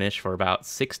steel finish for about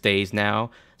 6 days now.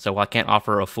 So while I can't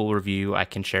offer a full review, I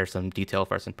can share some detailed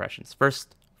first impressions.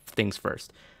 First things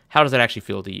first, how does it actually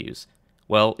feel to use?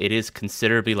 Well, it is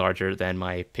considerably larger than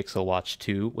my Pixel Watch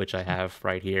 2, which I have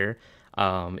right here.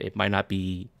 It might not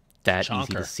be that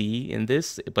easy to see in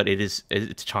this, but it's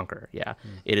chunker. Yeah,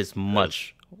 it is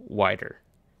much wider.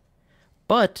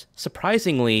 But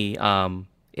surprisingly,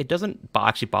 it doesn't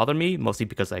actually bother me, mostly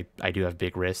because I do have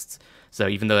big wrists. So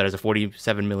even though it has a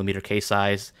 47mm case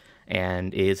size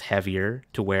and is heavier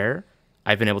to wear,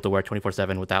 I've been able to wear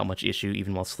 24/7 without much issue,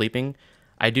 even while sleeping.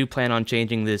 I do plan on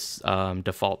changing this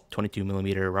default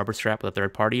 22mm rubber strap with a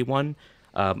third-party one.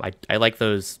 I like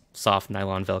those soft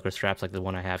nylon Velcro straps like the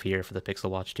one I have here for the Pixel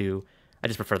Watch 2. I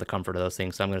just prefer the comfort of those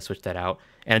things, so I'm going to switch that out.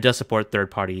 And it does support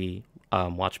third-party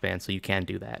watch bands, so you can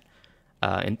do that.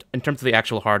 In terms of the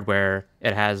actual hardware,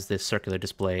 it has this circular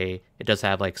display. It does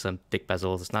have like some thick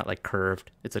bezels. It's not like curved.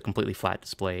 It's a completely flat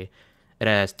display. It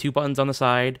has 2 buttons on the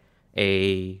side,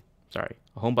 a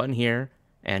home button here,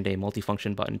 and a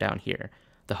multifunction button down here.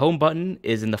 The home button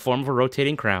is in the form of a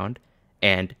rotating crown,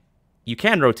 and you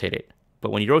can rotate it,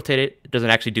 but when you rotate it, it doesn't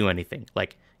actually do anything.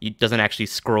 Like, it doesn't actually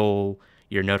scroll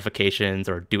your notifications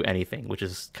or do anything, which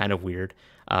is kind of weird.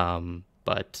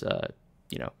 But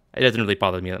it doesn't really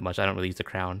bother me that much. I don't really use the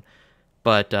crown.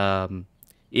 But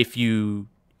if you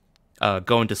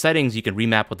go into settings, you can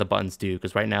remap what the buttons do,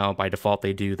 because right now, by default,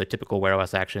 they do the typical Wear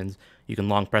OS actions. You can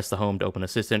long press the home to open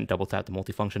Assistant, double tap the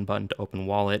multifunction button to open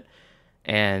Wallet.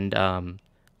 And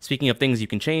speaking of things you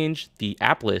can change, the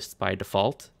app list by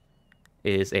default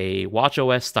is a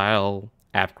watchOS style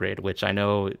app grid, which I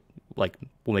know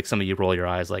will make some of you roll your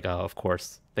eyes like, oh, of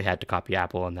course, they had to copy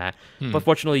Apple on that. But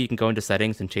fortunately, you can go into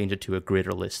settings and change it to a grid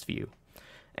or list view.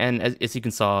 And as you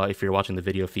can saw, if you're watching the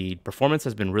video feed, performance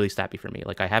has been really snappy for me.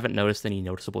 Like, I haven't noticed any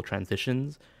noticeable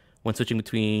transitions when switching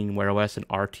between Wear OS and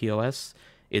RTOS.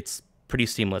 It's pretty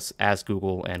seamless, as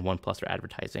Google and OnePlus are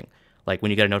advertising. Like,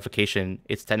 when you get a notification,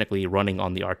 it's technically running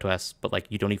on the RTOS, but like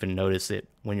you don't even notice it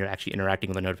when you're actually interacting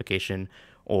with a notification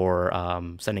or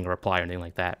sending a reply or anything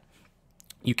like that.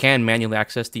 You can manually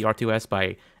access the RTOS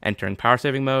by entering power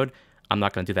saving mode. I'm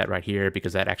not going to do that right here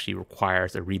because that actually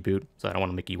requires a reboot, so I don't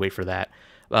want to make you wait for that.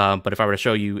 But if I were to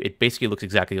show you, it basically looks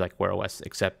exactly like Wear OS,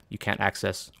 except you can't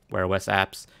access Wear OS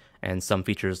apps, and some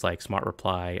features like Smart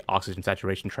Reply, oxygen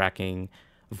saturation tracking,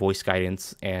 voice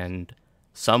guidance, and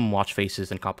some watch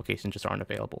faces and complications just aren't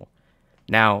available.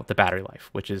 Now, the battery life,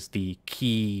 which is the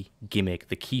key gimmick,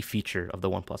 the key feature of the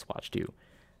OnePlus Watch 2.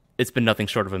 It's been nothing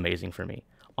short of amazing for me.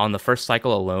 On the first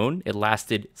cycle alone, it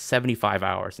lasted 75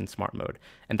 hours in smart mode,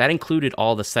 and that included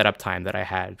all the setup time that I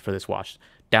had for this watch.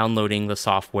 Downloading the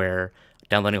software,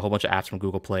 downloading a whole bunch of apps from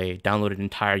Google Play, downloaded an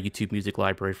entire YouTube music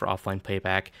library for offline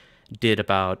playback, did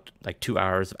about 2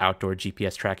 hours of outdoor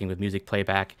GPS tracking with music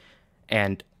playback,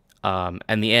 and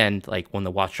in the end, when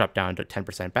the watch dropped down to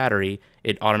 10% battery,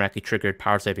 it automatically triggered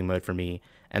power saving mode for me.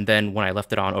 And then when I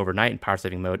left it on overnight in power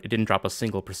saving mode, it didn't drop a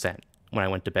single percent when I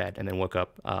went to bed and then woke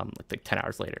up 10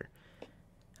 hours later.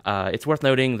 It's worth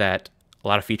noting that a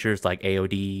lot of features like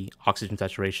AOD, oxygen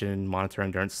saturation,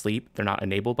 monitoring during sleep, they're not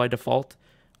enabled by default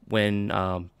when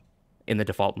in the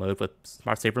default mode with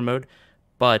Smart Saver mode.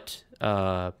 But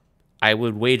I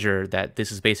would wager that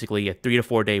this is basically a 3 to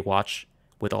 4 day watch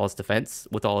with all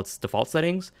its default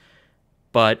settings.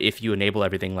 But if you enable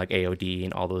everything like AOD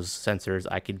and all those sensors,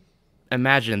 I could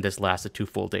imagine this lasted 2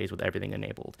 full days with everything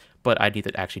enabled. But I need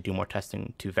to actually do more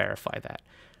testing to verify that.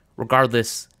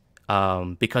 Regardless,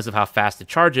 because of how fast it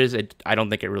charges, I don't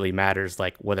think it really matters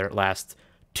like whether it lasts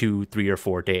 2, 3, or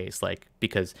 4 days. Like,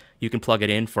 because you can plug it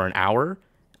in for an hour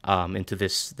into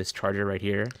this charger right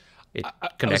here.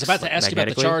 I was about to ask you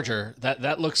about the charger.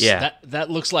 That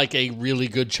looks like a really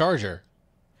good charger.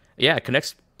 Yeah, it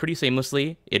connects pretty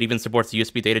seamlessly. It even supports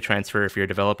USB data transfer. If you're a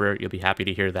developer, you'll be happy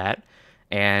to hear that.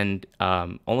 And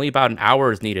only about an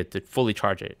hour is needed to fully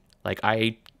charge it. Like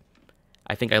I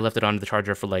think I left it on the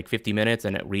charger for like 50 minutes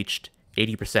and it reached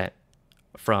 80%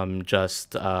 from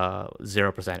just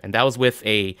 0%. And that was with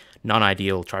a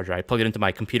non-ideal charger. I plugged it into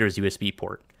my computer's USB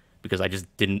port because I just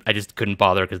couldn't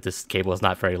bother because this cable is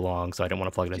not very long, so I didn't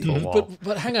want to plug it into a wall.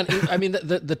 But hang on, I mean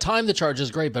the time the charge is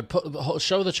great, but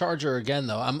show the charger again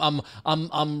though.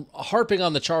 I'm harping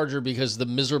on the charger because the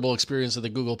miserable experience of the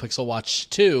Google Pixel Watch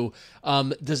 2.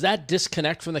 Does that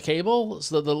disconnect from the cable?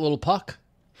 So the little puck?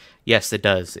 Yes, it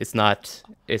does. It's not.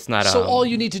 So all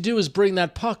you need to do is bring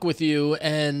that puck with you,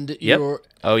 and you're.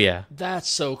 Oh yeah. That's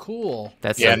so cool.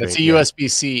 And it's a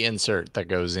USB-C insert that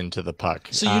goes into the puck.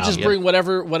 So you just bring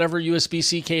whatever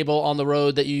USB-C cable on the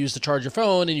road that you use to charge your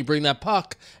phone, and you bring that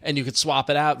puck, and you could swap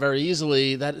it out very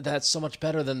easily. That's so much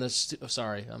better than this.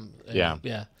 Sorry.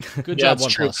 Yeah. Good job,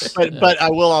 OnePlus. But I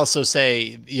will also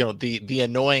say, the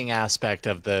annoying aspect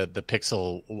of the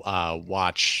Pixel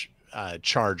Watch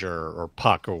charger or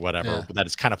puck or whatever that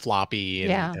is kind of floppy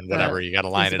and whatever, you got to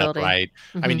line it up right.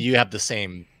 I mean, you have the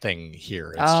same thing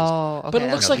here. It's okay. But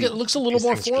it looks like it looks a little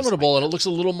more formidable, and it looks a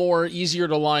little more easier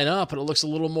to line up, and it looks a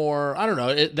little more, I don't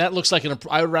know, that looks like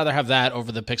I would rather have that over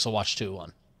the Pixel Watch 2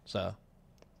 one. So,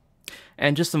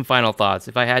 and just some final thoughts.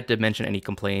 If I had to mention any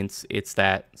complaints, it's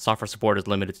that software support is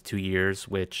limited to 2 years,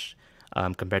 which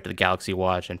compared to the Galaxy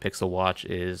Watch and Pixel Watch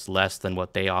is less than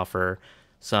what they offer.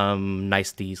 Some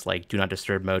niceties like Do Not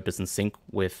Disturb mode doesn't sync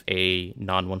with a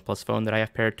non-OnePlus phone that I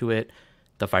have paired to it.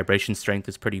 The vibration strength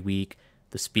is pretty weak.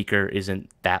 The speaker isn't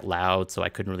that loud, so I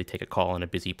couldn't really take a call in a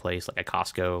busy place like a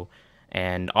Costco.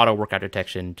 And auto workout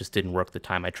detection just didn't work the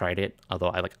time I tried it. Although,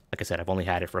 like I said, I've only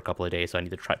had it for a couple of days, so I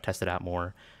need to test it out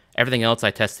more. Everything else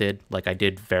I tested, like I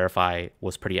did verify,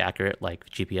 was pretty accurate, like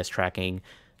GPS tracking,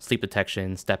 sleep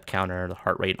detection, step counter, the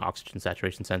heart rate and oxygen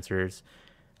saturation sensors.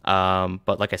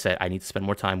 But like I said, I need to spend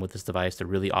more time with this device to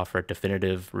really offer a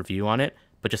definitive review on it.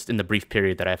 But just in the brief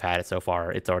period that I've had it so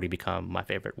far, it's already become my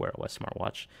favorite Wear OS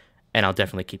smartwatch. And I'll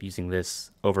definitely keep using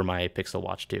this over my Pixel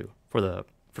Watch 2 for the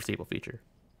foreseeable future.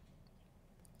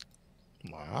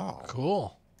 Wow.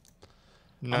 Cool.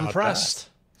 I'm impressed.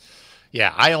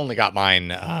 Yeah, I only got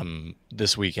mine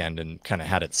this weekend and kind of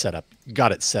got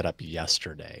it set up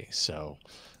yesterday. So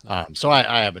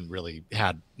I haven't really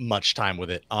had much time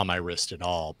with it on my wrist at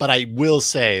all. But I will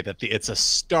say that it's a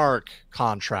stark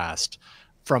contrast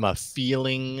from a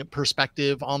feeling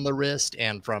perspective on the wrist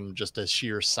and from just a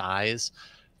sheer size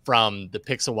from the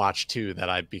Pixel Watch 2 that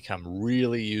I've become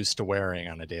really used to wearing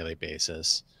on a daily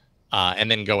basis.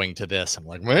 And then going to this, I'm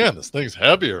like, man, this thing's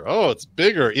heavier. Oh, it's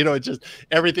bigger. It just,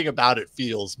 everything about it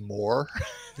feels more.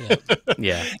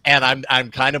 Yeah. And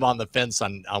I'm kind of on the fence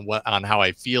on how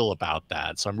I feel about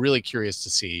that. So I'm really curious to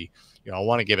see, I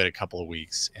want to give it a couple of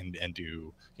weeks and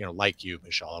do, like you,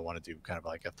 Mishaal, I want to do kind of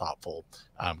like a thoughtful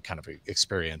kind of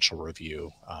experiential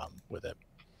review with it.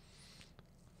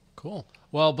 Cool.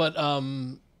 Well, but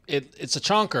it's a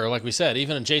chonker, like we said.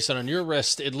 Even Jason, on your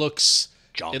wrist, it looks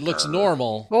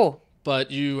normal. Oh.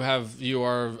 But you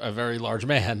are a very large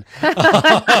man.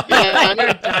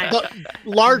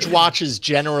 Large watches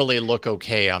generally look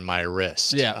okay on my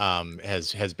wrist. Yeah.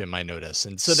 Has been my notice.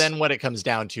 And so then what it comes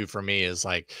down to for me is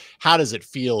like, how does it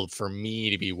feel for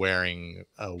me to be wearing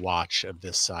a watch of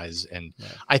this size? And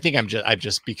I think I've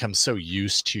just become so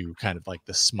used to kind of like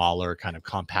the smaller, kind of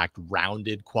compact,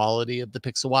 rounded quality of the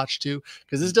Pixel Watch 2,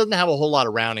 because this doesn't have a whole lot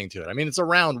of rounding to it. I mean, it's a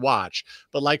round watch,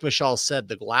 but like Mishaal said,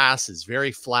 the glass is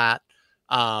very flat.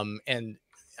 And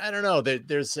I don't know,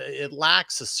 it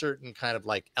lacks a certain kind of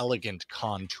like elegant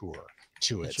contour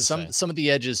to it. Interesting. Some of the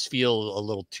edges feel a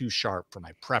little too sharp for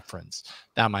my preference.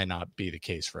 That might not be the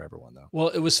case for everyone, though. Well,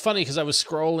 it was funny because I was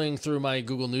scrolling through my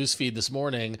Google News feed this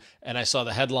morning, and I saw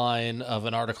the headline of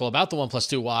an article about the OnePlus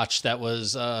 2 watch that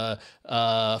was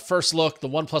first look, the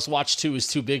OnePlus Watch 2 is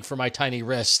too big for my tiny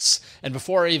wrists. And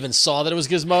before I even saw that it was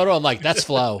Gizmodo, I'm like, that's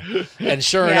Flo. And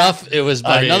sure enough, it was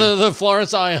by none of the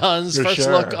Florence Ions first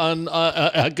look on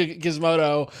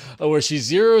Gizmodo, where she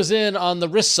zeroes in on the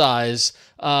wrist size.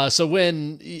 So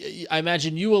when I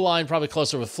imagine you align probably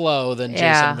closer with Flo than Jason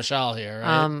and Mishaal here,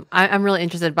 right? I'm really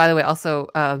interested. By the way, also,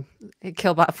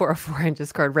 Killbot 404 in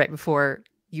Discord right before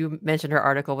you mentioned her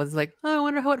article was like, oh, I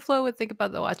wonder what Flo would think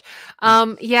about the watch.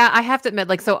 Yeah, I have to admit,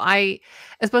 like, so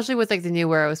especially with like the new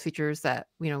Wear OS features that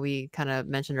we kind of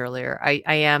mentioned earlier, I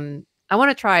want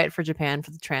to try it for Japan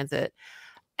for the transit.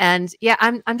 And yeah,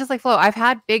 I'm just like Flo. I've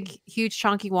had big, huge,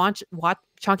 chunky watches.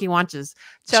 Chunky watches.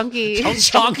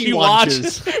 Chunky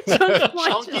watches.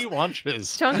 Chunky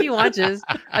watches. Chunky watches.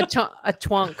 A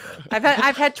twunk.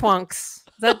 I've had twunks.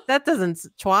 That doesn't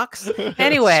twonks.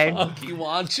 Anyway. Chunky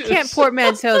watches. Can't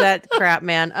portmanteau that crap,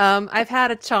 man. I've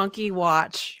had a chunky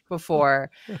watch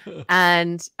before.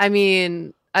 And I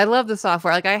mean, I love the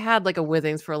software. Like I had like a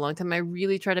Withings for a long time. I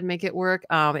really tried to make it work.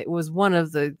 It was one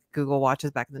of the Google watches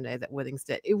back in the day that Withings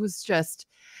did.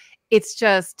 It's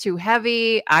just too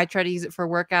heavy. I try to use it for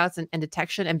workouts and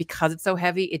detection. And because it's so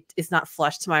heavy, it's not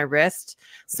flush to my wrist.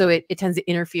 So it tends to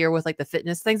interfere with like the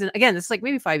fitness things. And again, this is like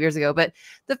maybe 5 years ago, but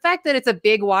the fact that it's a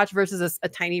big watch versus a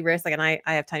tiny wrist, like, and I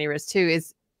have tiny wrists too,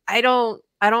 is I don't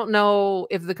know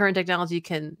if the current technology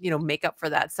can, make up for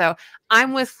that. So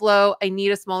I'm with Flo. I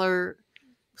need a smaller,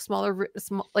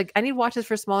 like I need watches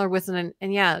for smaller wrists. And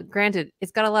yeah, granted,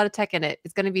 it's got a lot of tech in it.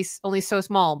 It's going to be only so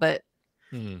small, but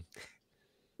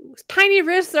tiny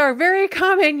wrists are very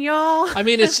common, y'all. I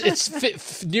mean,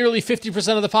 it's nearly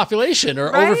 50% of the population,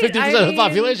 or over 50% of the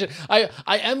population. I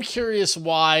am curious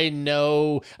why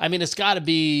no. I mean, it's got to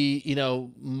be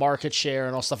market share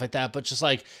and all stuff like that. But just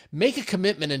like make a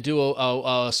commitment and do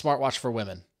a smartwatch for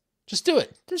women. Just do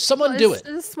it. Someone do it.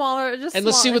 Just smaller.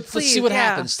 Let's see what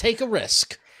happens. Take a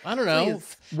risk. I don't know.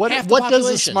 Please. What does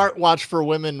a smartwatch for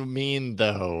women mean,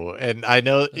 though? And I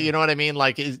know, you know what I mean?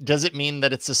 Like, does it mean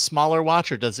that it's a smaller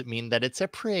watch, or does it mean that it's a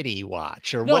pretty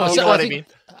watch? Or what? You know what I mean?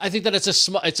 I think that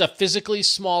it's a physically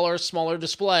smaller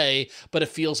display, but it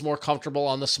feels more comfortable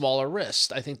on the smaller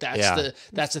wrist. I think that's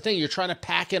the thing. You're trying to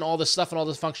pack in all this stuff and all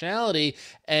this functionality,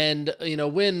 and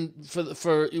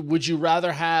would you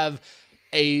rather have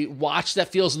a watch that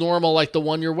feels normal like the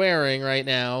one you're wearing right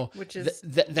now, which is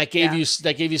that gave you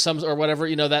some, or whatever,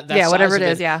 that whatever it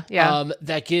is,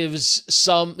 that gives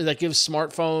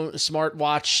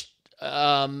smartwatch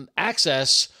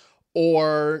access,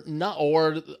 or not,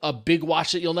 or a big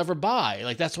watch that you'll never buy.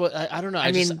 Like that's what I don't know.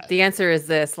 I mean, the answer is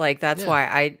this. Like that's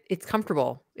why it's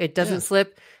comfortable. It doesn't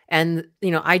slip, and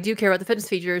I do care about the fitness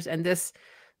features, and this.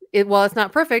 While it's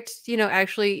not perfect,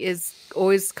 actually is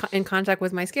always in contact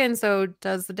with my skin. So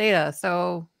does the data.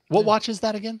 So what watch is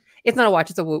that again? It's not a watch.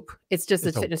 It's a Whoop. It's just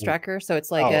a fitness tracker. So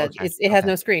it's like it has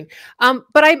no screen.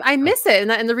 But I miss it.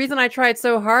 And the reason I tried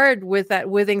so hard with that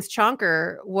Withings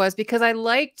chonker was because I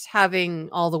liked having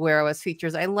all the Wear OS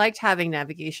features. I liked having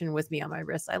navigation with me on my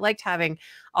wrist. I liked having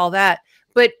all that.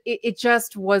 But it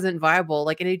just wasn't viable.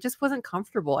 Like, and it just wasn't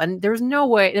comfortable. And there's no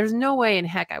way in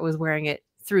heck I was wearing it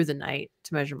through the night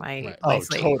to measure my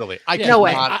sleep. Totally. I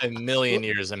cannot in a million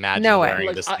years imagine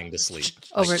wearing this thing to sleep.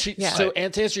 So,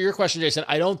 and to answer your question, Jason,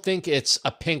 I don't think it's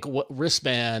a pink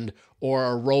wristband or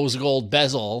a rose gold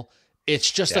bezel. It's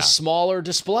just a smaller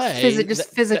display.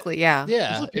 Physically. Yeah.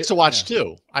 It's a watch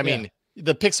too. I mean,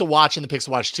 the Pixel Watch and the Pixel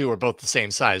Watch 2 are both the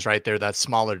same size, right? They're that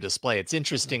smaller display. It's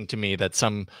interesting to me that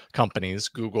some companies,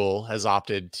 Google has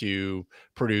opted to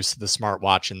produce the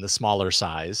smartwatch in the smaller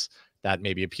size. That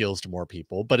maybe appeals to more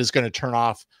people, but is going to turn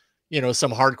off,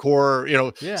 some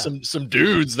hardcore, some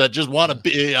dudes that just want to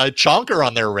be a chonker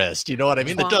on their wrist. You know what I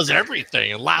mean? That does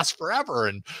everything and lasts forever.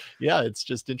 And it's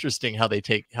just interesting how they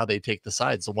take the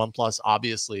sides. The OnePlus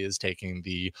obviously is taking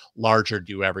the larger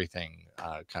do everything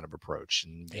kind of approach,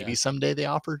 and maybe someday they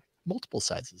offer multiple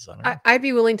sizes. I don't know. I'd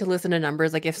be willing to listen to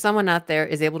numbers. Like if someone out there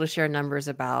is able to share numbers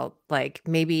about like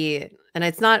maybe, and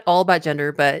it's not all about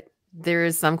gender, but there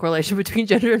is some correlation between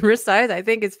gender and wrist size. I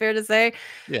think it's fair to say.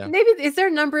 Yeah. Maybe is there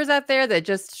numbers out there that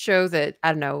just show that, I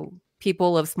don't know,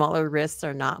 people of smaller wrists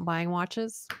are not buying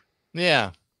watches?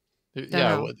 Yeah.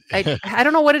 I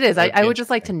don't know what it is. I would just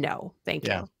like to know. Thank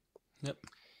you. Yep.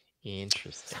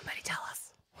 Interesting. Somebody tell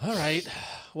us. All right.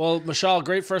 Well, Mishaal,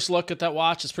 great first look at that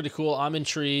watch. It's pretty cool. I'm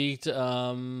intrigued.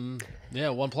 OnePlus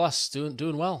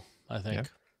doing well, I think.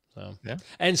 So, yeah.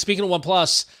 And speaking of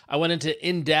OnePlus, I went into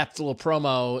in-depth little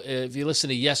promo. If you listen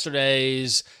to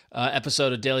yesterday's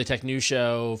episode of Daily Tech News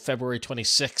Show, February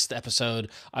 26th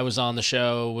episode, I was on the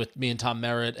show with me and Tom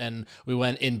Merritt, and we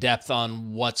went in depth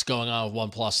on what's going on with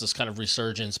OnePlus, this kind of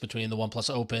resurgence between the OnePlus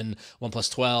Open,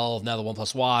 OnePlus 12, now the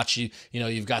OnePlus Watch.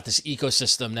 You've got this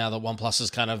ecosystem now that OnePlus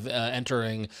is kind of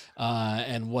entering,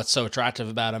 and what's so attractive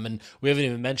about them. And we haven't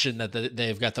even mentioned that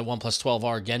they've got the OnePlus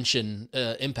 12R Genshin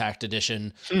Impact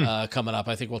Edition coming up.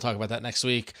 I think we'll talk about that next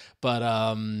week. But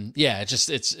yeah,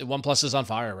 it's OnePlus is on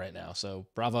fire right now. So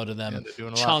bravo to them. Yeah,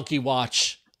 Chonky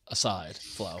watch aside,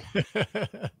 Flo.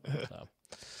 So.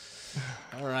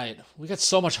 All right, we got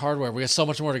so much hardware. We got so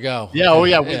much more to go. Yeah. Oh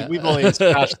yeah. We've only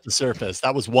scratched the surface.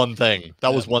 That was one thing.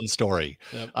 That was one story.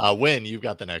 Yep. Win, you've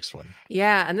got the next one.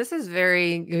 Yeah, and this is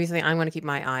very something I'm going to keep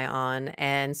my eye on.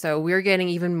 And so we're getting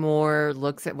even more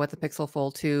looks at what the Pixel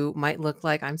Fold 2 might look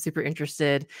like. I'm super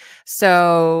interested.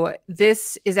 So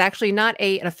this is actually not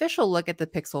an official look at the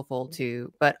Pixel Fold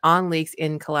 2, but OnLeaks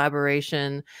in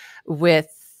collaboration with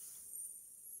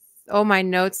my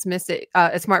notes missed it.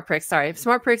 SmartPrix, sorry.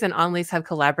 SmartPrix and OnLeaks have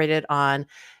collaborated on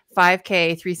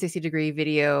 5K 360-degree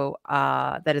video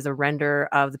that is a render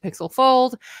of the Pixel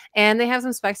Fold, and they have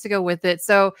some specs to go with it.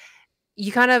 So you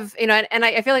kind of, and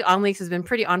I feel like OnLeaks has been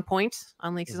pretty on point.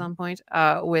 OnLeaks is on point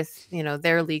with,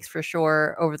 their leaks for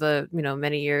sure over the,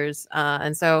 many years.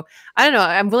 And so I don't know,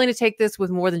 I'm willing to take this with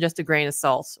more than just a grain of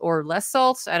salt or less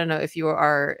salt. I don't know if you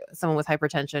are someone with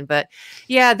hypertension, but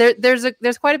yeah, there's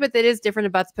quite a bit that is different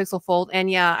about the Pixel Fold. And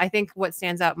yeah, I think what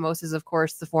stands out most is of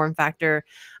course the form factor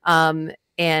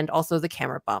and also the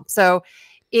camera bump. So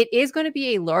it is going to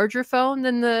be a larger phone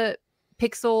than the OG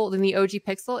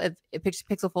Pixel. If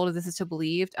Pixel Fold, if this is to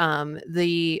believe,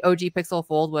 the OG Pixel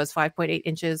Fold was 5.8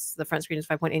 inches. The front screen is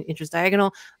 5.8 inches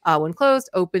diagonal. When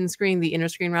closed, open screen, the inner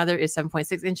screen rather, is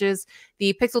 7.6 inches.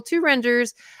 The Pixel 2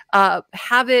 renders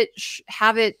have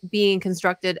it being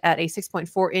constructed at a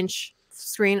 6.4 inch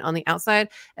screen on the outside,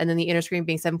 and then the inner screen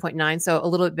being 7.9, so a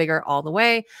little bit bigger all the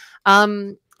way.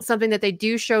 Something that they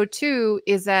do show too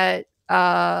is that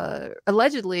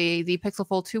allegedly the Pixel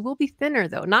Fold 2 will be thinner,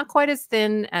 though not quite as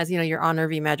thin as your Honor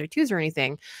V Magic 2s or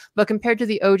anything, but compared to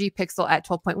the OG Pixel at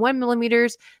 12.1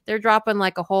 millimeters, they're dropping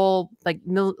like a whole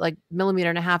millimeter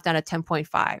and a half down to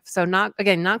 10.5. So not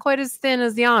quite as thin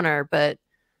as the Honor, but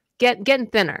getting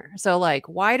thinner. So like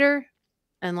wider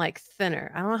and like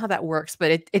thinner. I don't know how that works,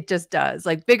 but it just does.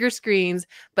 Like bigger screens,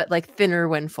 but like thinner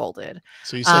when folded.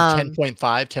 So you said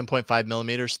 10.5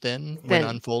 millimeters thin when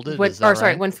unfolded? When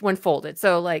folded.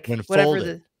 So like when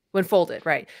folded,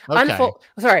 right.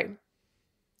 Okay.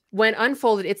 When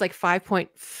unfolded, it's like 5.24,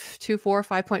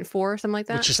 5.4, something like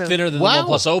that. Which is thinner than the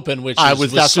OnePlus Open, which that's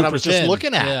was what super I was thin. just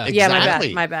looking at. Yeah. Exactly.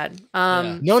 Yeah, my bad.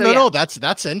 No.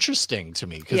 That's interesting to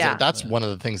me because that's Yeah. one of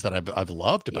the things that I've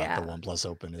loved about the OnePlus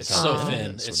Open. It's so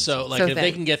thin. It's so like so if thin.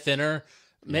 they can get thinner.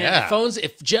 Man,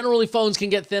 if generally phones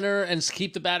can get thinner and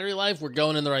keep the battery life, we're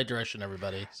going in the right direction,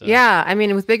 everybody. So. Yeah, I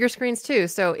mean, with bigger screens too.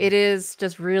 So it is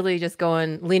just really just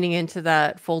leaning into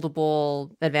that foldable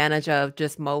advantage of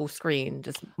just more screen,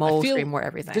 more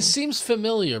everything. This seems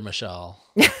familiar, Mishaal.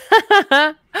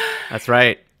 That's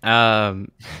right.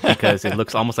 Because it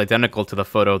looks almost identical to the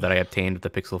photo that I obtained of the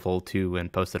Pixel Fold 2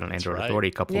 and posted on Android Authority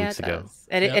a couple weeks ago.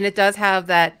 And it does have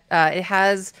that.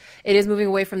 It is moving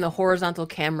away from the horizontal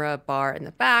camera bar in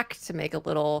the back to make a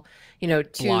little,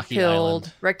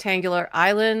 two-pilled rectangular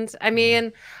island. I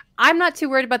mean, I'm not too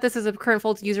worried about this as a current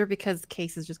Fold user because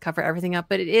cases just cover everything up.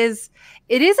 But it is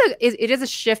a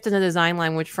shift in the design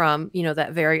language from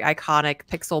that very iconic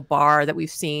Pixel bar that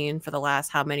we've seen for the last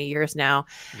how many years now,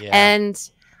 and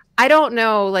I don't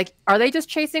know, like, are they just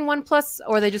chasing OnePlus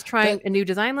or are they just trying a new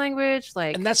design language?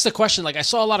 And that's the question. Like, I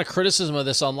saw a lot of criticism of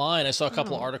this online. I saw a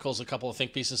couple of articles, a couple of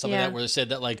think pieces, stuff like that, where they said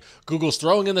that, like, Google's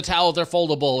throwing in the towel with their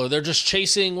foldable or they're just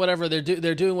chasing whatever,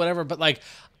 they're doing whatever. But, like,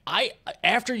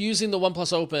 after using the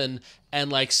OnePlus Open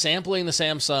and, like, sampling the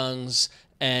Samsungs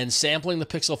and sampling the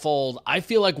Pixel Fold, I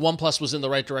feel like OnePlus was in the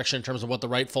right direction in terms of what the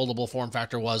right foldable form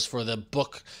factor was for the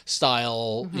book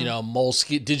style, digital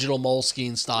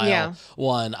Moleskine style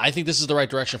one. I think this is the right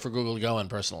direction for Google to go in,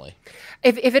 personally.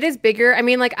 If it is bigger, I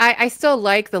mean, like I still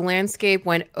like the landscape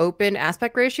when open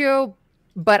aspect ratio,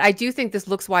 but I do think this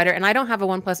looks wider, and I don't have a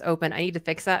OnePlus Open. I need to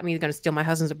fix that. I'm either going to steal my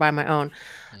husband's or buy my own.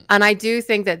 And I do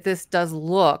think that this does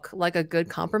look like a good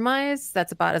compromise.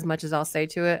 That's about as much as I'll say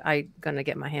to it. I'm going to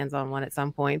get my hands on one at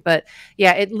some point. But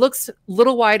yeah, it looks a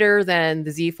little wider than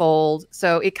the Z Fold.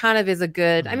 So it kind of is a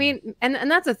good, I mean,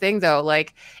 and that's the thing though,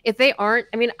 like if they aren't,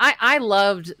 I mean, I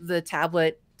loved the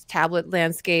tablet tablet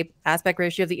landscape aspect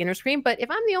ratio of the inner screen. But if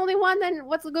I'm the only one, then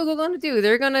what's Google going to do?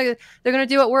 They're gonna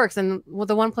do what works. And well,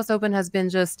 the OnePlus Open has been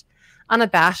just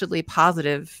unabashedly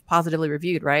positively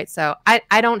reviewed, right? So I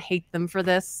don't hate them for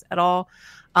this at all.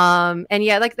 And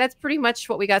yeah, like that's pretty much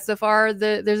what we got so far.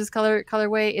 There's this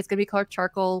colorway. It's gonna be called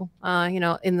charcoal. You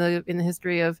know, in the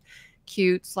history of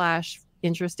cute /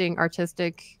 interesting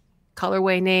artistic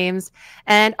colorway names.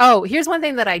 And oh, here's one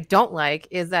thing that I don't like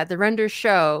is that the renders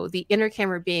show the inner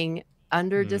camera being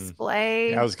under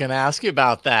display. I was gonna ask you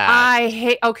about that.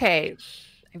 I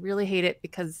really hate it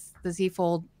because the Z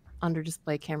Fold under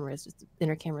display camera is just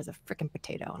inner camera is a freaking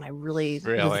potato, and I really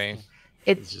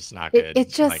it's just not good. It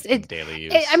just like daily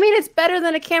use. I mean, it's better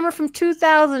than a camera from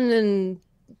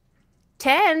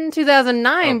 2010,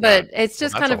 2009, but it's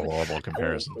just kind of a horrible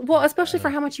comparison. Well, especially for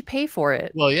how much you pay for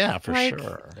it. Well, yeah, for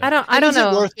sure. I don't know. Is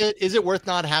it worth it? Is it worth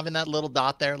not having that little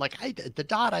dot there? Like the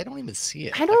dot, I don't even see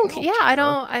it. I don't.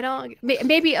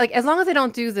 Maybe like as long as they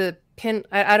don't do the pin.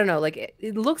 I don't know. Like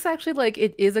it looks actually like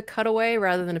it is a cutaway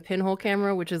rather than a pinhole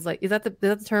camera, which is like is that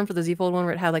the term for the Z Fold one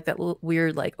where it had like that little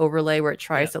weird like overlay where it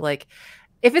tries to like.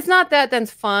 If it's not that, then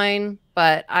it's fine.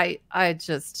 But I'm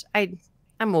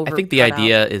over. I think the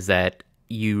idea is that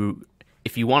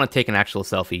if you want to take an actual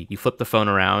selfie, you flip the phone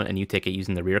around and you take it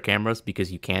using the rear cameras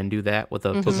because you can do that with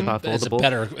a flip-out foldable.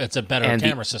 It's a better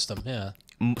camera system. Yeah,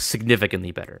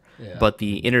 significantly better. Yeah. But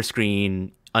the inner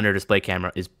screen under display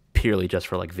camera is purely just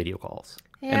for like video calls.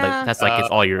 Yeah. And like that's like it's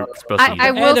all you're supposed to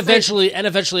use. And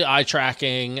eventually eye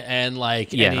tracking and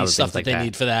like any stuff that they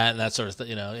need for that and that sort of thing,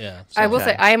 you know. Yeah. So, I will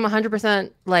say I am 100%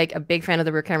 like a big fan of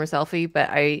the rear camera selfie, but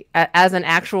as an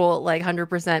actual like 100%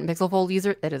 pixel fold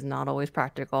user, it is not always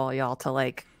practical, y'all, to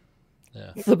like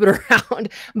flip it around.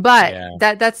 But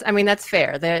that's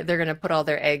fair. They're gonna put all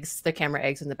their camera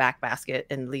eggs in the back basket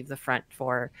and leave the front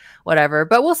for whatever.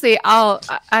 But we'll see.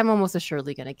 I'm almost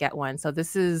assuredly gonna get one. So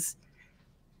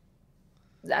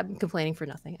I'm complaining for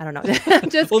nothing. I don't know.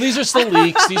 Well, these are still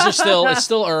leaks. It's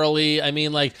still early. I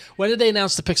mean, like, when did they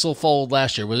announce the Pixel Fold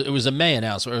last year? It was a May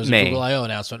announcement. It was a Google I/O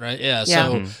announcement, right? Yeah.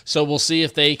 So we'll see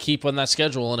if they keep on that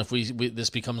schedule and if this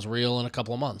becomes real in a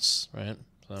couple of months, right?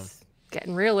 So it's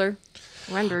getting realer.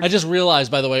 Rendered. I just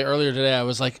realized, by the way, earlier today, I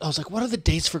was like, what are the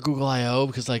dates for Google I/O?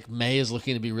 Because like May is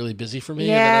looking to be really busy for me,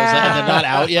 and they're not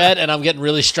out yet, and I'm getting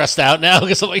really stressed out now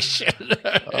because I'm like, shit.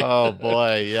 Oh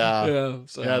boy, yeah,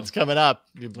 it's coming up.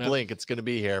 You blink, it's going to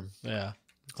be here. Yeah.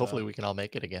 Hopefully, we can all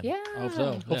make it again. Yeah. I hope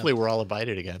so. Hopefully, we're all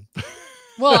invited again.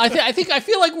 Well, I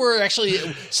feel like we're actually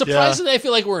surprisingly. I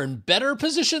feel like we're in better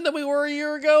position than we were a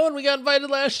year ago, and we got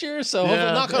invited last year. So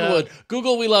hopefully, knock on wood.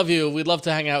 Google, we love you. We'd love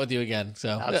to hang out with you again. So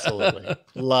absolutely,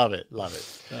 love it.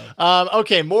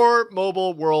 Okay, more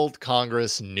Mobile World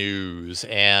Congress news,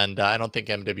 and I don't think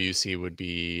MWC would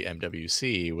be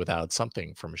MWC without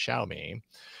something from Xiaomi.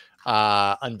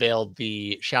 Unveiled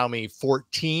the Xiaomi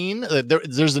 14.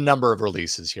 There's a number of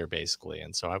releases here, basically,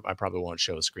 and so I probably won't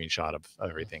show a screenshot of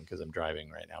everything because I'm driving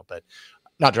right now. But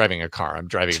not driving a car. I'm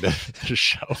driving the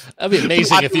show. That'd be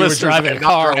amazing if you were driving a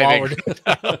car while we're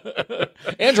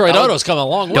Android Auto's come a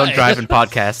long way. Don't drive in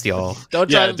podcast, y'all. Don't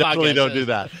drive in definitely podcast. Don't do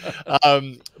that.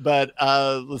 But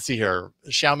let's see here.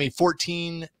 Xiaomi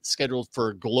 14 scheduled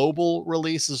for global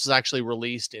release. This was actually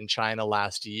released in China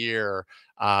last year,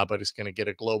 but it's going to get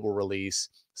a global release.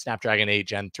 Snapdragon 8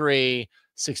 Gen 3,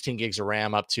 16 gigs of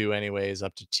RAM up to 1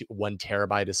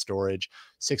 terabyte of storage,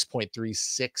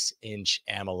 6.36-inch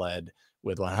AMOLED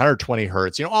with 120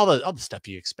 hertz, all the stuff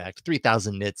you expect,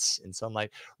 3000 nits in sunlight,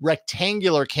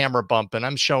 rectangular camera bump. And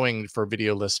I'm showing for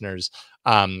video listeners,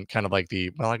 kind of like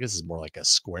I guess it's more like a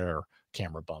square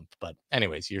camera bump, but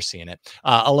anyways, you're seeing it.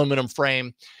 Aluminum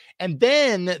frame. And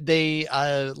then they,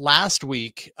 last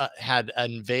week had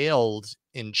unveiled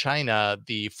in China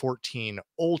the 14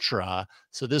 Ultra.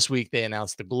 So this week they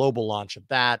announced the global launch of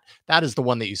that. That is the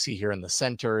one that you see here in the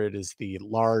center. It is the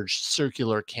large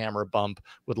circular camera bump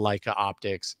with Leica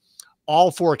optics.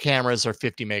 All 4 cameras are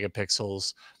 50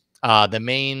 megapixels. The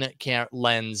main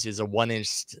lens is a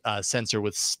 1-inch sensor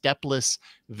with stepless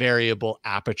variable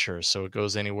aperture. So it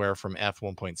goes anywhere from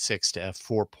f1.6 to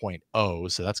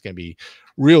f4.0. So that's going to be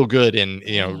real good and,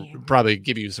 probably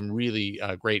give you some really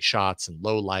great shots in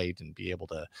low light and be able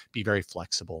to be very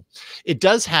flexible. It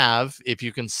does have, if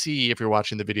you can see, if you're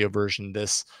watching the video version,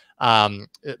 this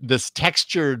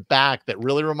textured back that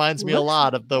really reminds me a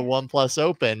lot of the OnePlus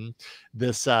Open,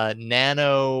 this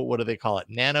nano, what do they call it?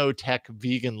 Nanotech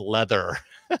vegan leather.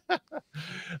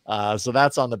 So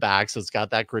that's on the back. So it's got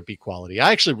that grippy quality.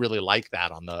 I actually really like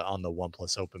that on the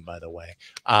OnePlus Open, by the way.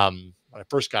 When I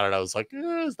first got it, I was like,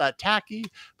 is that tacky?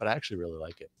 But I actually really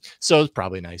like it. So it's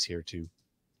probably nice here too.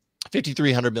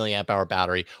 5,300 milliamp hour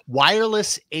battery,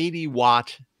 wireless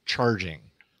 80-watt charging.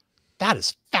 That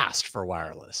is fast for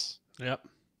wireless. Yep.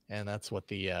 And that's what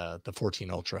the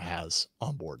 14 Ultra has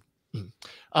on board.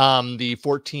 The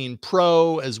 14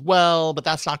 Pro as well, but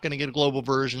that's not going to get a global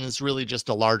version. It's really just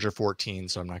a larger 14,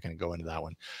 so I'm not going to go into that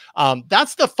one.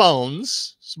 That's the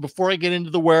phones. So before I get into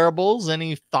the wearables,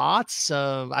 any thoughts?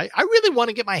 I really want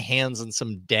to get my hands on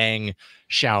some dang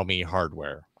Xiaomi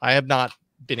hardware. I have not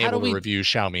been able to review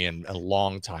Xiaomi in a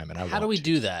long time, and how do we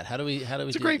do that? How do we?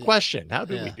 It's a great question. How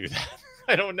do we do that?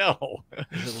 I don't know.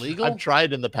 Is it legal? I've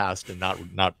tried in the past and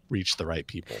not reached the right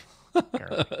people.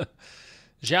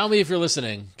 Xiaomi, if you're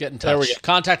listening, get in touch.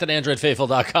 Contact at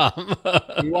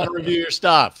androidfaithful.com. You want to review your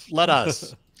stuff? Let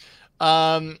us.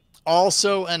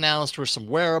 Also announced were some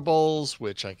wearables,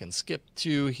 which I can skip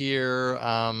to here.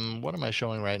 What am I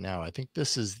showing right now? I think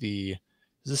this is the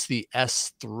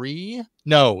S3?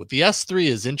 No, the S3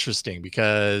 is interesting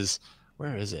because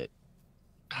where is it?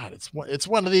 God, it's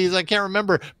one of these. I can't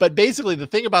remember. But basically, the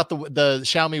thing about the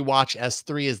Xiaomi Watch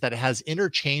S3 is that it has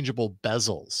interchangeable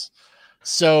bezels.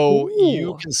 So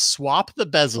you can swap the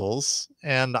bezels.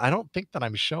 And I don't think that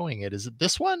I'm showing it. Is it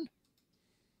this one?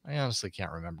 I honestly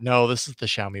can't remember. No, this is the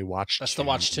Xiaomi Watch 2. That's the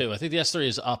Watch 2. I think the S3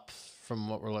 is up from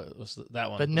what was that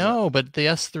one. But no, but the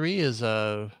S3 is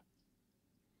no,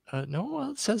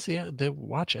 well, it says the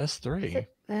Watch S3.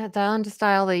 Down to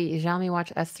style the Xiaomi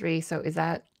Watch S3. So is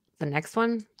that the next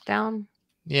one down?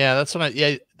 Yeah, that's what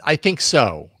I think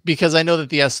so, because I know that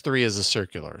the S3 is a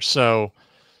circular. So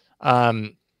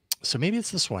so maybe it's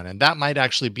this one, and that might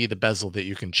actually be the bezel that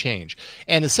you can change.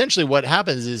 And essentially what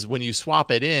happens is when you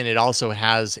swap it in, it also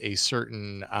has a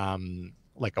certain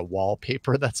like a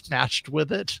wallpaper that's matched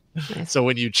with it. Nice. So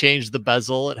when you change the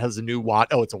bezel, it has a new watch.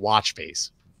 Oh, it's a watch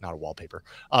face, not a wallpaper.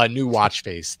 A new watch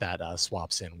face that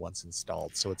swaps in once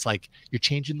installed. So it's like you're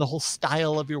changing the whole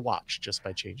style of your watch just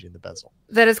by changing the bezel.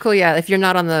 That is cool. Yeah. If you're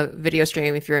not on the video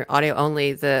stream, if you're audio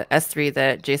only, the S3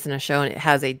 that Jason has shown, it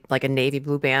has a navy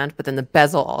blue band, but then the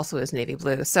bezel also is navy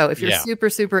blue. So if you're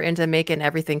super into making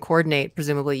everything coordinate,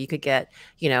 presumably you could get,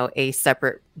 a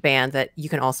separate band that you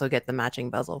can also get the matching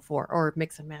bezel for, or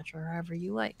mix and match, or however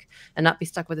you like, and not be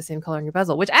stuck with the same color in your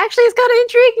bezel, which actually is kind of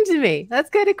intriguing to me. That's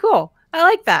kind of cool. I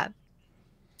like that.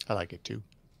 I like it too.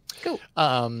 Cool.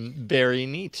 Very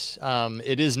neat.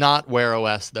 It is not Wear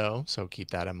OS though, so keep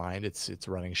that in mind. It's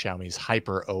running Xiaomi's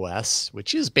HyperOS,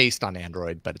 which is based on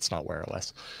Android, but it's not Wear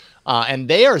OS. And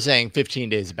they are saying 15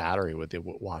 days battery with the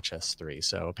Watch S3.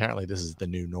 So apparently this is the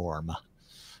new norm.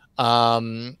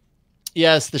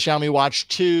 Yes, the Xiaomi Watch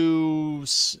 2,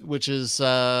 which is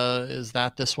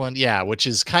that this one? Yeah, which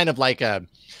is kind of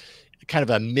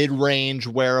a mid-range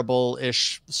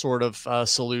wearable-ish sort of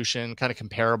solution, kind of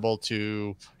comparable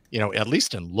to, at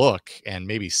least in look and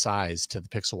maybe size, to the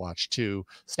Pixel Watch 2.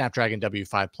 Snapdragon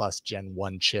W5 Plus Gen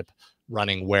 1 chip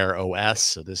running Wear OS.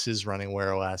 So this is running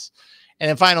Wear OS. And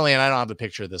then finally, and I don't have a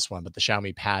picture of this one, but the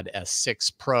Xiaomi Pad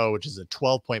S6 Pro, which is a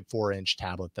 12.4-inch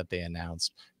tablet that they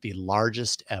announced, the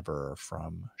largest ever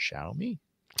from Xiaomi.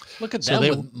 Look at them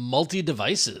with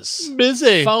multi-devices.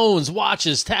 Busy. Phones,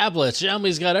 watches, tablets.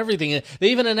 Xiaomi's got everything.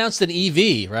 They even announced an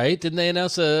EV, right? Didn't they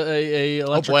announce a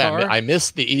electric car? I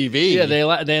missed the EV. Yeah,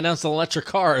 they announced an electric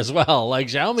car as well. Like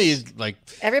Xiaomi's like...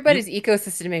 Everybody's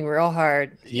ecosysteming real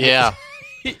hard. Yeah.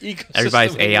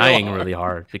 Everybody's AIing really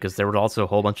hard, because there were also a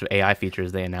whole bunch of AI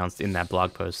features they announced in that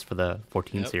blog post for the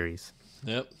 14 series.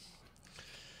 Yep.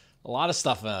 A lot of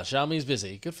stuff. Xiaomi's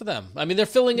busy. Good for them. I mean, they're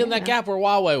filling in that gap where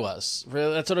Huawei was.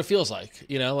 That's what it feels like.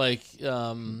 Where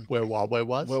Huawei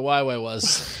was? Where Huawei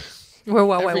was. Where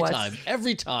Huawei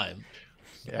Every time.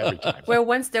 Every time. Where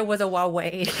once there was a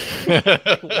Huawei.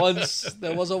 Once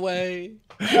there was a way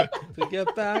to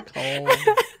get back home.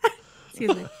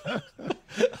 Excuse me.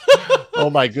 Oh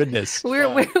my goodness. We're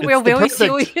very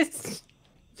serious.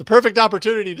 The perfect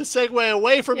opportunity to segue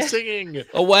away from singing.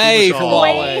 Away from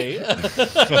Huawei.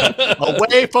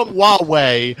 Away from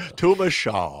Huawei to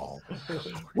Mishaal.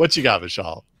 What you got,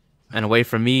 Mishaal? And away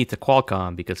from me to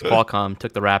Qualcomm, because Qualcomm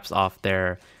took the wraps off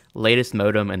their latest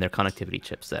modem and their connectivity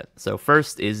chipset. So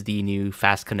first is the new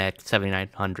Fast Connect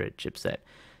 7900 chipset.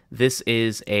 This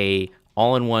is a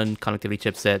all-in-one connectivity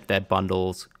chipset that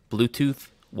bundles Bluetooth,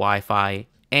 Wi-Fi,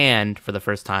 and for the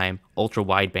first time,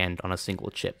 ultra-wideband on a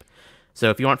single chip. So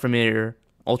if you aren't familiar,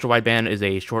 ultra-wideband is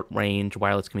a short-range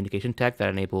wireless communication tech that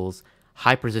enables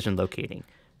high-precision locating.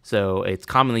 So it's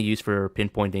commonly used for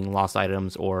pinpointing lost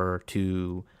items, or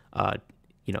to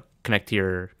connect to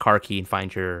your car key and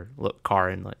find your car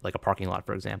in like a parking lot,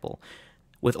 for example.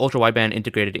 With ultra-wideband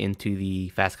integrated into the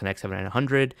Fast Connect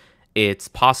 7900, it's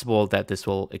possible that this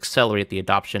will accelerate the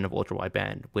adoption of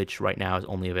ultra-wideband, which right now is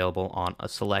only available on a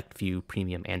select few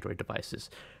premium Android devices.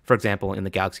 For example, in the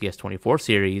Galaxy S24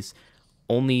 series,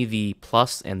 only the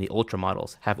Plus and the Ultra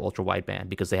models have ultra-wideband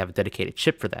because they have a dedicated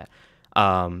chip for that.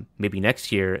 Maybe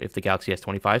next year, if the Galaxy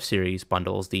S25 series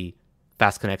bundles the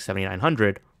Fast Connect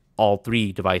 7900, all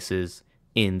 3 devices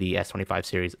in the S25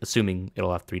 series, assuming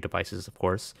it'll have 3 devices, of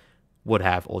course, would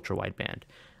have ultra-wideband.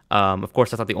 Of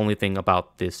course, that's not the only thing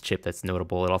about this chip that's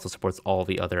notable. It also supports all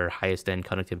the other highest-end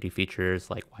connectivity features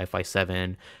like Wi-Fi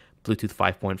 7, Bluetooth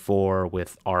 5.4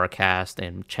 with Auracast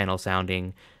and channel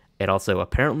sounding. It also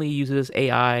apparently uses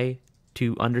AI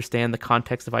to understand the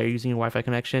context of how you're using your Wi-Fi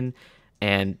connection.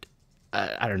 And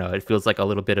I don't know, it feels like a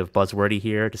little bit of buzzwordy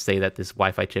here to say that this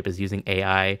Wi-Fi chip is using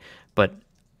AI. But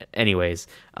anyways,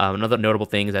 another notable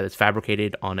thing is that it's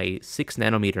fabricated on a 6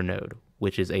 nanometer node,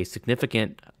 which is a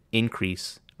significant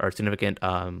increase or significant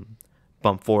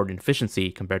bump forward in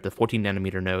efficiency compared to the 14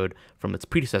 nanometer node from its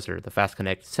predecessor, the Fast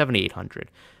Connect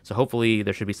 7800. So hopefully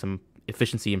there should be some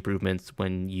efficiency improvements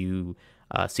when you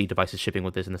see devices shipping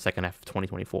with this in the second half of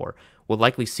 2024. We'll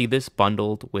likely see this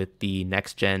bundled with the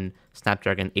next-gen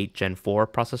Snapdragon 8 Gen 4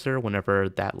 processor whenever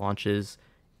that launches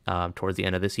towards the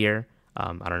end of this year.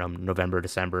 I don't know, November,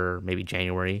 December, maybe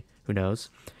January, who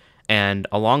knows. And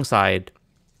alongside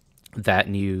that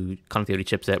new connectivity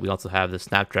chipset, we also have the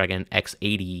Snapdragon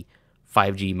X80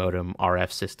 5G modem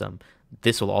RF system.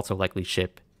 This will also likely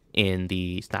ship in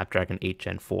the Snapdragon 8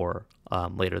 Gen 4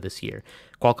 later this year.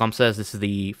 Qualcomm says this is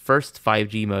the first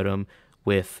 5G modem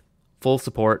with full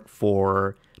support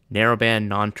for narrowband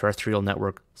non-terrestrial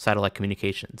network satellite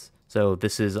communications. So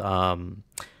this is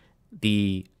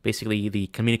basically the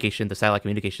satellite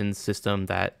communications system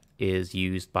that is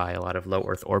used by a lot of low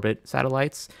Earth orbit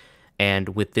satellites. And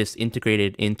with this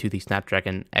integrated into the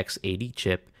Snapdragon X80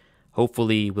 chip,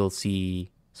 hopefully we'll see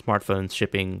smartphones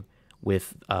shipping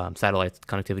with satellite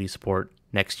connectivity support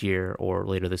next year or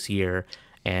later this year.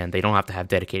 And they don't have to have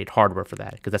dedicated hardware for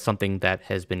that, because that's something that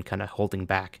has been kind of holding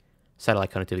back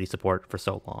satellite connectivity support for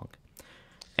so long.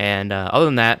 And other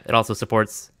than that, it also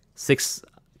supports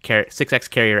 6x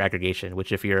carrier aggregation,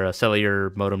 which if you're a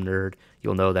cellular modem nerd,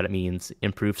 you'll know that it means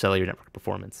improved cellular network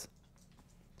performance.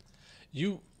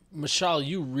 Mishaal,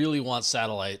 you really want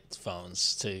satellite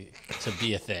phones to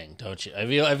be a thing, don't you? I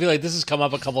feel like this has come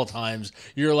up a couple of times.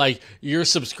 You're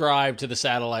subscribed to the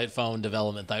satellite phone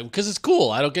development thing because it's cool.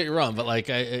 I don't get you wrong, but like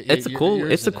it's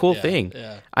a cool thing.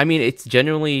 Yeah. I mean, it's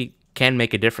genuinely can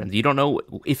make a difference. You don't know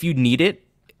if you need it.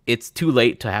 It's too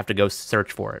late to have to go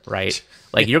search for it, right?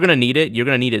 Like you're gonna need it. You're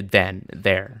gonna need it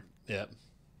there. Yeah,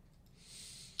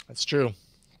 That's true.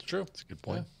 It's true. That's a good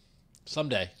point. Yeah.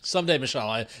 Someday,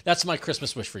 Mishaal. That's my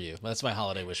Christmas wish for you. That's my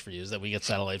holiday wish for you, is that we get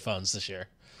satellite phones this year.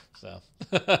 So,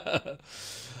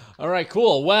 all right,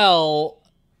 cool. Well,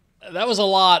 that was a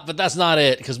lot, but that's not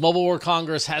it, because Mobile World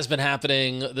Congress has been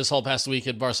happening this whole past week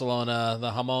in Barcelona.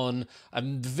 The Hamon.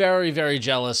 I'm very, very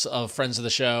jealous of friends of the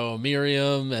show,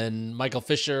 Miriam and Michael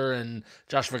Fisher and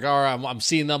Josh Vergara. I'm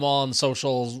seeing them all on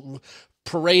socials,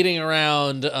 parading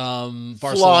around Barcelona,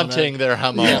 flaunting their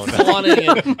Hamon. Yeah, flaunting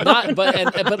it.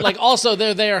 But like also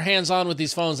they're there hands on with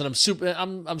these phones, and I'm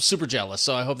super jealous.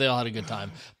 So I hope they all had a good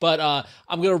time. But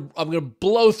I'm gonna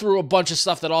blow through a bunch of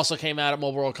stuff that also came out at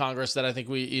Mobile World Congress that I think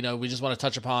we just want to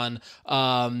touch upon.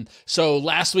 So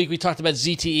last week we talked about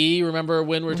ZTE. Remember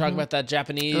when we were talking about that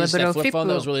Japanese flip phone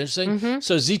that was really interesting?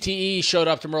 So ZTE showed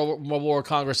up to Mobile World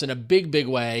Congress in a big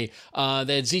way. They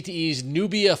had ZTE's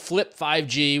Nubia Flip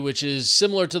 5G, which is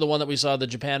similar to the one that we saw, the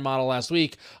Japan model last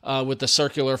week, with the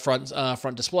circular front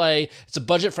display. It's a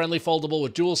budget-friendly foldable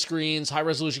with dual screens,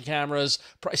 high-resolution cameras,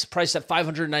 priced at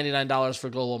 $599 for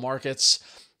global markets.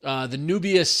 The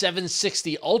Nubia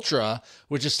 760 Ultra,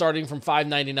 which is starting from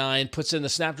 $599, puts in the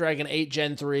Snapdragon 8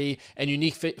 Gen 3 and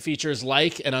unique features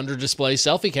like an under-display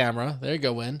selfie camera. There you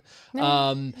go, Win.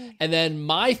 And then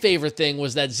my favorite thing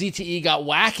was that ZTE got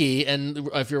wacky,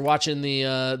 and if you're watching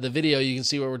the video, you can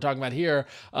see what we're talking about here.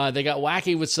 They got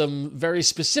wacky with some very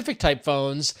specific type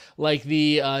phones, like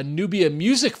the Nubia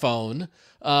Music Phone,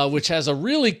 which has a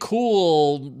really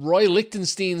cool Roy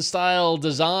Lichtenstein style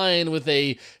design with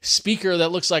a speaker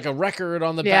that looks like a record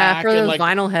on the back. Yeah, for those like,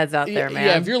 vinyl heads out there, man.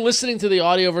 Yeah, if you're listening to the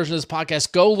audio version of this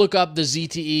podcast, go look up the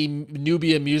ZTE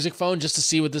Nubia Music Phone just to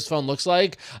see what this phone looks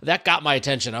like. That got my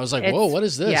attention. I was like, whoa, what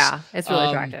is this? Yeah, it's really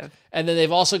attractive. And then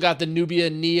they've also got the Nubia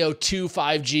Neo 2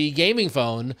 5G gaming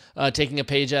phone, taking a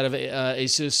page out of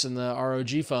Asus and the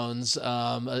ROG phones,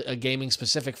 a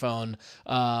gaming-specific phone.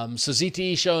 So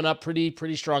ZTE showing up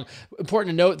pretty strong.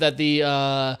 Important to note that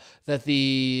the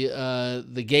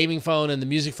gaming phone and the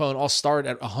music phone all start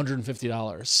at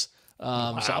 $150.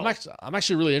 So I'm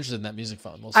actually really interested in that music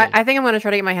phone. We'll see. I think I'm going to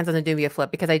try to get my hands on the Nubia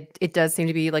Flip because it does seem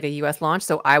to be like a US launch.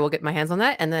 So I will get my hands on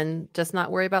that and then just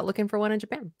not worry about looking for one in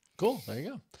Japan. Cool. There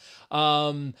you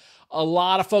go. A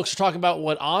lot of folks are talking about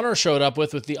what Honor showed up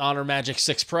with the Honor Magic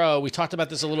 6 Pro. We talked about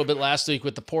this a little bit last week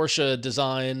with the Porsche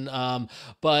design,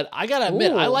 but I gotta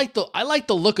admit, I like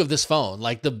the look of this phone,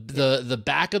 like the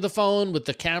back of the phone with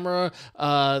the camera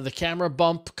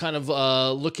bump kind of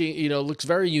looking, looks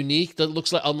very unique. That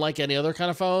looks like unlike any other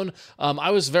kind of phone.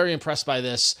 I was very impressed by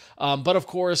this, but of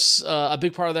course, a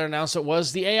big part of their announcement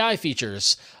was the AI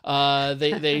features.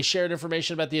 They shared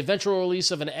information about the eventual release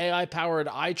of an AI-powered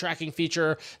eye tracking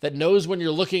feature that knows when you're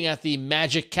looking at the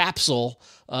magic capsule,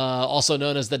 also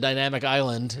known as the dynamic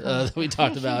island that we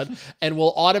talked about, and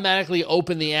will automatically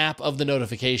open the app of the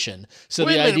notification. So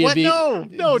Wait the a minute, idea what?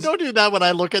 being, No, don't do that when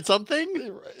I look at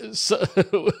something.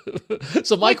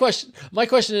 So my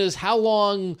question is, how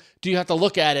long do you have to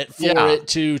look at it for it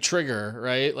to trigger?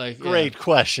 Right? Like, Great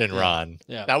question, Ron.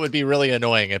 Yeah. That would be really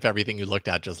annoying if everything you looked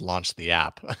at just launched the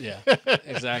app. Yeah,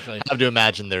 exactly. I have to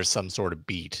imagine there's some sort of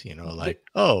beat, like,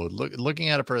 looking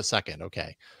at it for a second.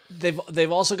 Okay.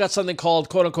 They've also got something called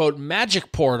quote unquote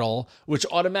Magic Portal, which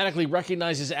automatically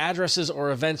recognizes addresses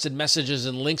or events and messages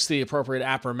and links to the appropriate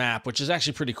app or map, which is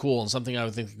actually pretty cool and something I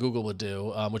would think Google would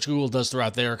do, which Google does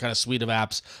throughout their kind of suite of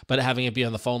apps, but having it be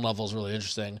on the phone level is really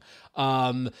interesting.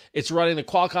 It's running the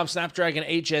Qualcomm Snapdragon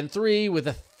 8 Gen 3 with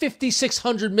a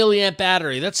 5,600 milliamp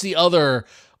battery. That's the other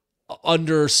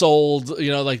undersold,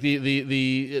 like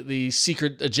the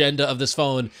secret agenda of this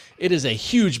phone. It is a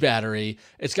huge battery.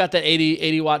 It's got that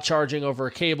 80 watt charging over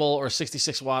a cable or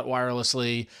 66 watt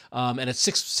wirelessly, and it's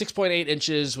 6.8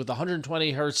 inches with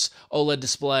 120 hertz OLED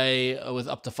display with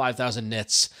up to 5,000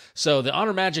 nits. So the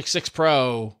Honor Magic 6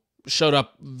 Pro showed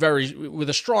up with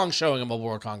a strong showing at Mobile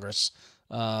World Congress.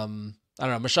 I don't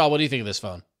know, Mishaal, what do you think of this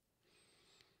phone?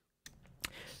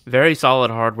 Very solid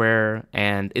hardware,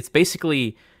 and it's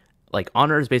basically like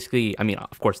Honor is basically, I mean,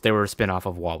 of course, they were a spin-off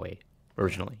of Huawei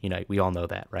originally. We all know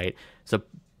that, right? So,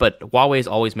 but Huawei's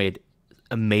always made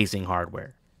amazing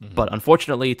hardware. Mm-hmm. But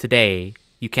unfortunately, today,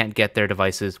 you can't get their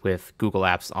devices with Google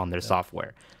Apps on their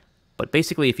software. But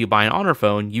basically, if you buy an Honor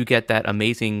phone, you get that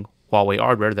amazing Huawei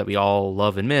hardware that we all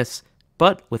love and miss,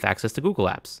 but with access to Google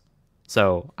Apps.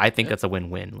 So I think that's a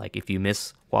win-win. Like, if you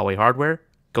miss Huawei hardware,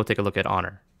 go take a look at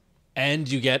Honor.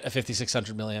 And you get a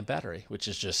 5,600 milliamp battery, which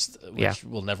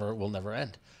will never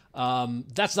end.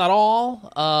 That's not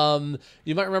all.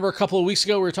 You might remember a couple of weeks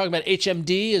ago we were talking about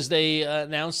HMD as they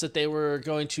announced that they were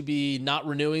going to be not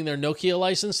renewing their Nokia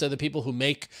license. They're the people who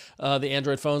make the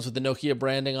Android phones with the Nokia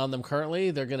branding on them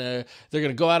currently. They're gonna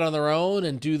go out on their own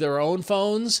and do their own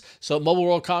phones. So at Mobile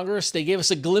World Congress, they gave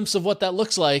us a glimpse of what that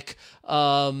looks like.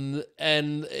 And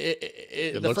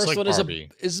the first like one Barbie.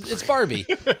 is Barbie.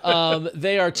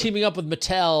 They are teaming up with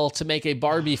Mattel to make a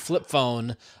Barbie flip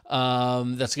phone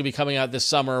that's going to be coming out this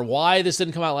summer. Why this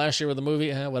didn't come out last year with the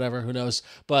movie, whatever, who knows.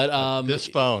 But this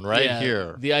phone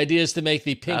here. The idea is to make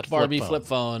the pink Barbie flip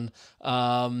phone,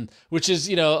 which is,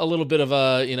 a little bit of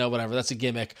a, whatever, that's a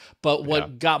gimmick. But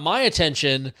what got my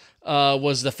attention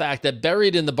was the fact that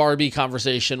buried in the Barbie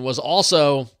conversation was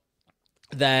also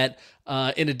that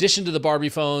in addition to the Barbie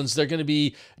phones, they're going to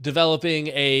be developing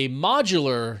a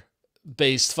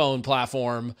modular-based phone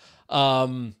platform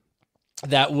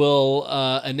that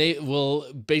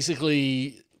will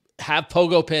basically have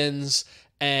pogo pins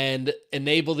and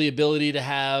enable the ability to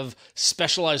have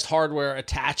specialized hardware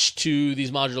attached to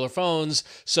these modular phones.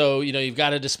 So, you've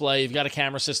got a display, you've got a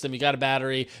camera system, you've got a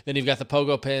battery, then you've got the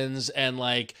pogo pins, and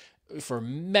for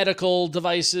medical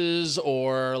devices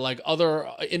or other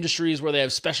industries where they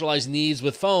have specialized needs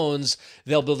with phones,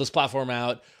 they'll build this platform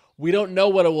out. We don't know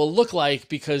what it will look like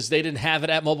because they didn't have it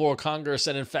at Mobile World Congress.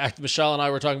 And in fact, Mishaal and I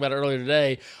were talking about it earlier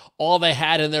today. All they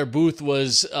had in their booth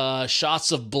was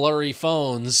shots of blurry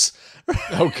phones.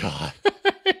 Oh, God.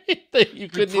 You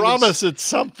couldn't promise it's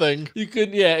something. You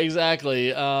couldn't, yeah,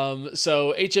 exactly.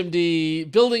 So HMD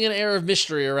building an air of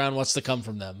mystery around what's to come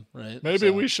from them, right? Maybe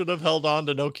we should have held on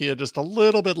to Nokia just a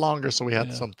little bit longer so we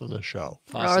had something to show.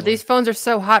 Or these phones are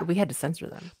so hot we had to censor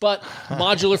them. But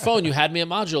modular phone, you had me at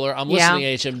modular. I'm listening,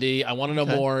 HMD. I want to know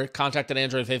more. Contact at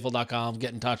androidfaithful.com.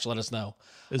 Get in touch. Let us know.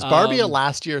 Is Barbie a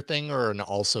last year thing or an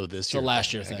also this year? It's a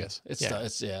last year thing. I guess.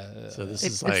 So this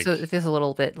is it feels a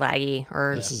little bit laggy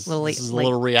or this is a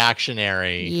little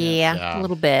reactionary. Yeah, a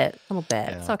little bit.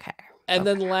 Yeah. It's okay. And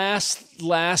then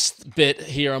last bit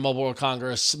here on Mobile World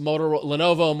Congress,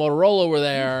 Lenovo and Motorola were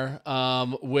there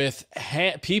with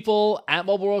people at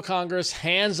Mobile World Congress,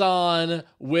 hands-on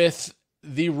with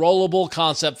the rollable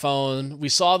concept phone. We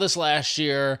saw this last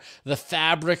year, the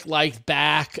fabric-like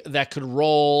back that could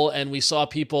roll, and we saw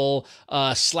people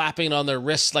slapping on their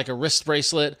wrists like a wrist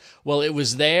bracelet. Well, it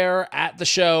was there at the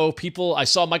show. I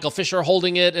saw Michael Fisher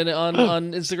holding it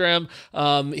on Instagram.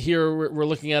 Here we're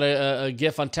looking at a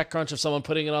GIF on TechCrunch of someone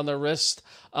putting it on their wrist.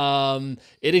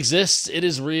 It exists. It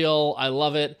is real. I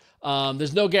love it.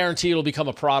 There's no guarantee it'll become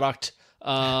a product.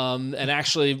 And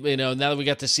actually, now that we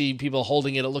got to see people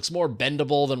holding it, it looks more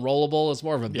bendable than rollable. It's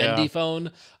more of a bendy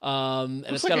phone. And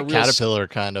it's got like a caterpillar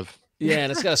kind of. Yeah,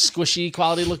 and it's got a squishy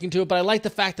quality looking to it. But I like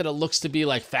the fact that it looks to be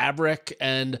like fabric.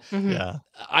 And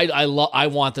I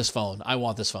want this phone. I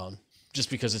want this phone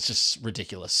just because it's just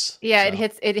ridiculous. Yeah, so.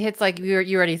 It hits like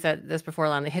you already said this before,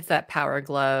 Lon. It hits that Power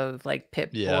Glove, like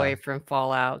Pip-Boy from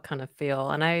Fallout kind of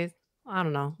feel. And I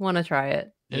don't know, want to try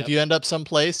it. And if you end up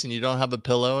someplace and you don't have a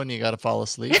pillow and you got to fall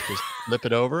asleep, just flip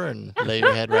it over and lay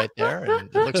your head right there, and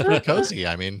it looks pretty cozy.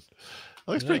 I mean, it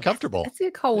looks pretty comfortable. That's a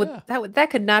good call. That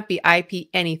could not be IP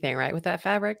anything, right? With that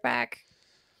fabric back.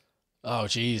 Oh,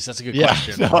 geez, that's a good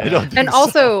question. No, I don't think and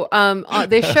also,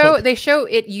 they show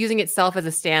it using itself as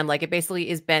a stand, like it basically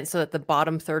is bent so that the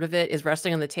bottom third of it is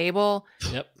resting on the table.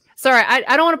 Yep. Sorry,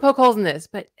 I don't want to poke holes in this,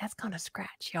 but that's kind of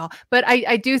scratch, y'all. But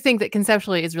I do think that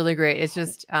conceptually it's really great. It's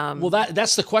just well,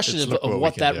 that's the question of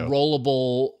what that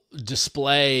rollable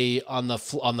display on the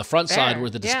front side,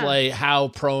 where the display, how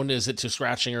prone is it to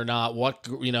scratching or not? What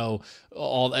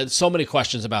so many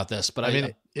questions about this,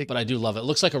 but but I do love it. It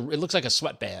looks like a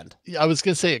sweatband. Yeah, I was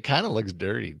gonna say it kind of looks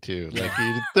dirty too. Like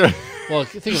well,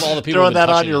 think of all the people throwing that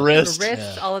on your wrist,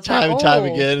 all the time, time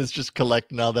again. It's just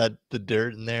collecting all the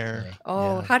dirt in there.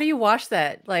 How do you wash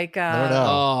that? Like I don't know.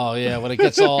 Oh yeah, when it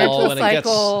gets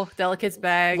all delicate's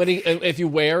bag. If you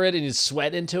wear it and you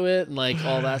sweat into it and like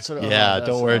all that sort of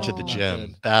don't wear it to the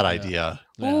gym. Bad idea.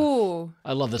 Yeah. Ooh,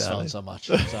 I love this phone so much.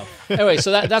 So anyway,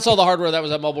 so that's all the hardware that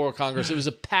was at Mobile World Congress. It was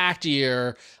a packed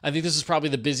year. I think this is probably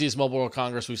the busiest Mobile World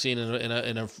Congress we've seen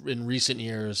in recent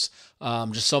years.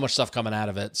 Just so much stuff coming out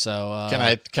of it. So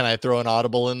can I throw an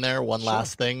audible in there? One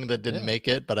last thing that didn't make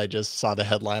it, but I just saw the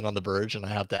headline on The Verge and I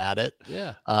have to add it.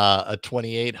 Yeah. A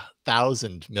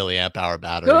 28,000 milliamp hour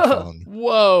battery phone.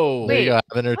 Whoa. There you go.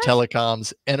 Inter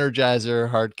Telecom's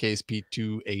Energizer Hardcase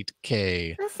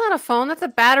P28K. That's not a phone. That's a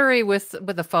battery with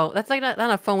a phone. That's like not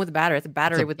a phone with a battery. It's a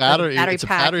battery with battery. It's a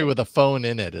battery with a phone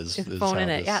in it. Is phone in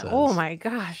it? Yeah. Says. Oh my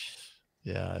gosh.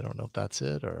 Yeah, I don't know if that's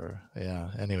it or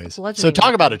anyways. So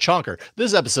talk about a chonker.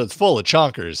 This episode's full of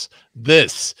chonkers.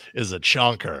 This is a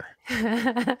chonker.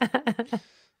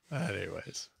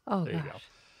 Anyways. Oh, there you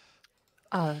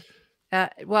go.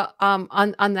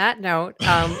 On that note,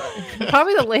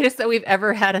 probably the latest that we've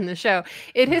ever had in the show,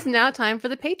 it is now time for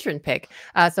the patron pick.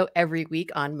 So every week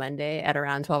on Monday at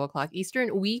around 12 o'clock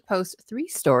Eastern, we post 3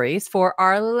 stories for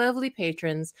our lovely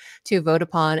patrons to vote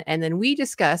upon. And then we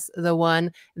discuss the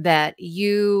one that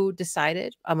you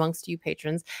decided amongst you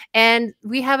patrons. And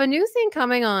we have a new thing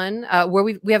coming on where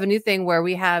we have a new thing where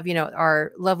we have,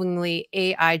 our lovingly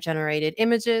AI generated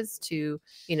images to,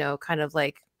 kind of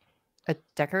like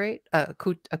decorate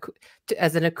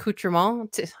as an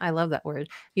accoutrement. I love that word.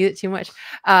 Use it too much.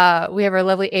 We have our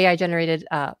lovely AI generated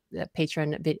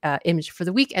patron image for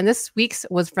the week, and this week's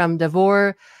was from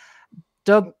Devor.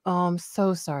 I'm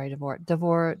so sorry,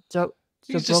 Devor. You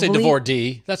can just say Devor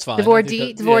D. That's fine.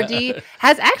 Devor D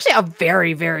has actually a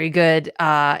very, very good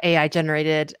AI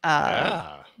generated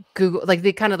Google, like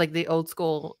the old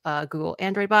school Google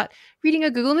Android bot reading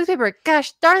a Google newspaper.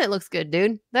 Gosh darn, it looks good,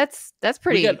 dude. That's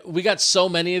pretty. We got so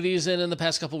many of these in the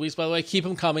past couple of weeks. By the way, keep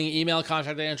them coming. Email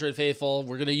contact Android Faithful.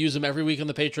 We're gonna use them every week on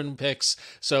the patron picks.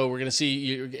 So we're gonna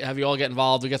have you all get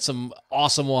involved. We got some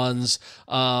awesome ones,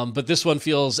 but this one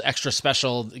feels extra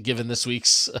special given this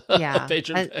week's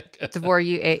patron pick. Devor,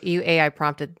 you AI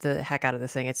prompted the heck out of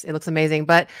this thing. It looks amazing.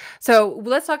 But so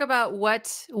let's talk about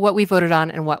what we voted on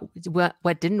and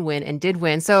what didn't win and did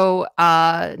win. So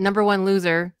number one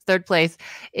loser, third place,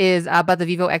 is about the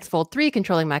Vivo X Fold 3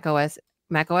 controlling macOS.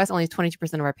 Only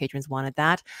 22% of our patrons wanted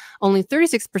that. Only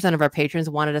 36% of our patrons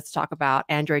wanted us to talk about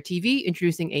Android TV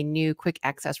introducing a new quick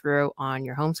access row on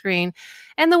your home screen.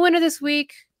 And the winner this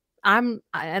week, I'm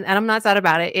not sad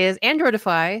about it, is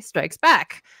Androidify Strikes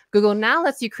Back. Google now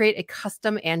lets you create a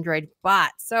custom Android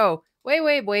bot. So way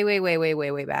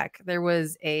back, there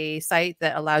was a site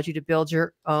that allowed you to build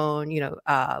your own,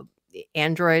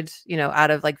 Android,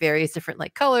 out of like various different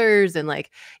like colors and like,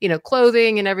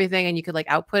 clothing and everything. And you could like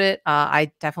output it.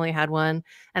 I definitely had one.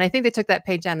 And I think they took that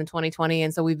page down in 2020.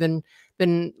 And so we've been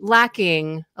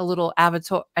lacking a little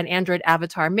an Android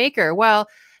avatar maker. Well,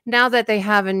 now that they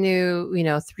have a new,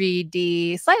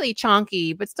 3D, slightly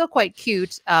chonky, but still quite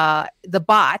cute, the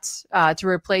bot to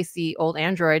replace the old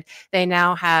Android, they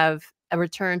now have a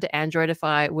return to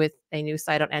Androidify with a new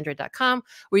site on android.com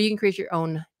where you can create your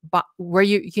own bot, where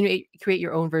you can create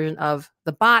your own version of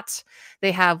the bot.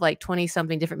 They have like 20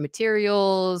 something different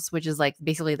materials, which is like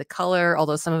basically the color,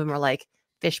 although some of them are like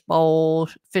fishbowl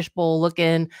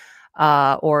looking,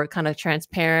 or kind of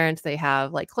transparent. They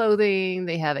have like clothing,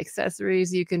 they have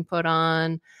accessories you can put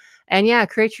on. And yeah,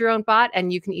 create your own bot,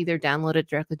 and you can either download it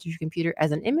directly to your computer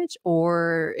as an image,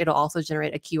 or it'll also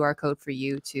generate a QR code for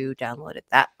you to download it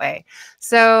that way.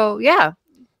 So yeah.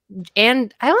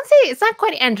 And I don't say it's not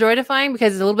quite Androidifying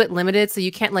because it's a little bit limited. So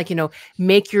you can't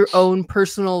make your own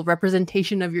personal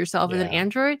representation of yourself as an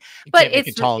Android. But it's make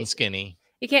it tall and skinny.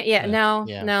 You can't.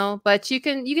 No. But you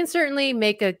can certainly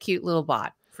make a cute little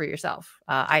bot for yourself.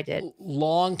 I did.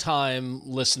 Long-time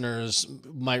listeners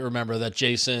might remember that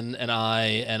Jason and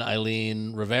I and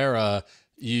Eileen Rivera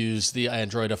used the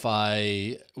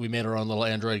Androidify. We made our own little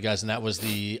Android guys, and that was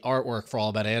the artwork for All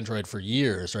About Android for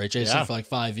years, right? Jason, for like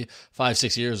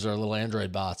 5-6 years, our little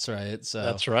Android bots, right? So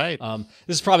that's right.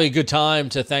 This is probably a good time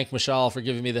to thank Mishaal for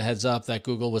giving me the heads up that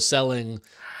Google was selling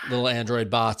little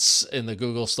Android bots in the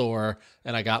Google store,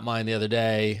 and I got mine the other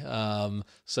day.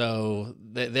 So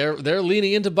they're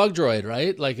leaning into Bug Droid,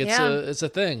 right? Like it's a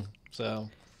thing. So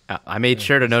I made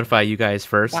sure to notify you guys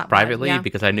first privately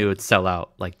because I knew it'd sell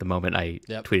out like the moment I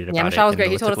tweeted about it. Yeah, Mishaal was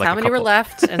great. He told us how many were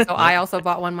left, and so I also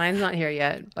bought one. Mine's not here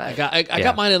yet, but I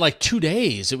got mine in like 2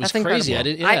 days. It was crazy.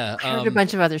 Incredible. I heard a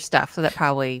bunch of other stuff, so that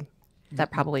probably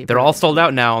they're all sold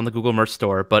out now on the Google Merch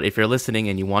store. But if you're listening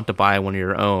and you want to buy one of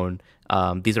your own,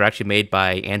 these are actually made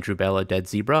by Andrew Bella, Dead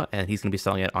Zebra, and he's going to be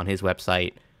selling it on his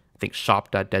website, I think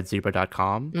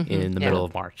shop.deadzebra.com in the middle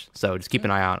of March. So just keep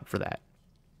an eye out for that.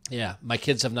 Yeah, my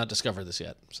kids have not discovered this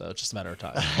yet, so it's just a matter of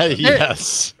time.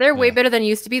 Yes. They're way better than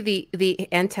used to be. The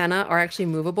antenna are actually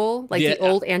movable. Like the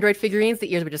old Android figurines,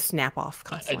 the ears would just snap off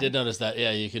constantly. I did notice that.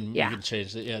 Yeah, you can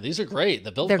change it. Yeah, these are great.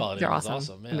 The build quality is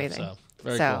awesome. Yeah, amazing. So,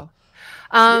 very cool.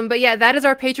 But yeah, that is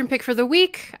our patron pick for the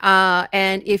week.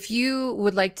 And if you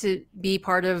would like to be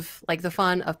part of like the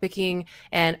fun of picking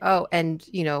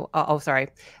sorry.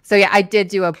 So yeah, I did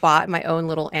do a bot, my own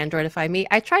little Androidify me.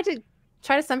 I tried to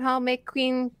somehow make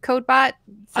Queen CodeBot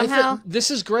somehow.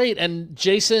 This is great. And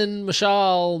Jason,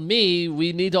 Mishaal,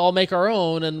 we need to all make our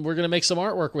own, and we're going to make some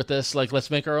artwork with this. Like,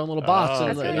 let's make our own little bots.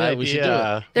 We should do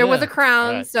it. There was a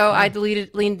crown, so I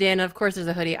leaned in. Of course, there's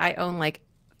a hoodie. I own like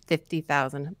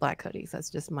 50,000 black hoodies.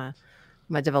 That's just my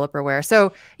developer wear.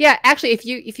 So yeah, actually,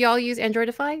 if you all use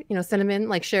Androidify, send them in,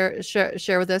 like share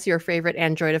with us your favorite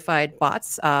Androidified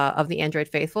bots of the Android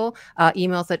faithful.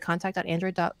 Email us at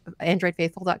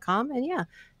contact@androidfaithful.com, and yeah,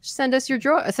 send us your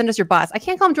bots. I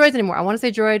can't call them droids anymore. I want to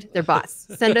say droid. They're bots.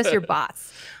 Send us your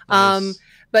bots. Nice.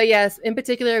 But yes, in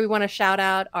particular, we want to shout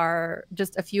out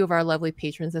just a few of our lovely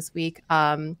patrons this week.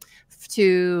 Thumb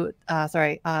Vu'u,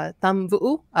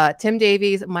 Tim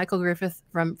Davies, Michael Griffith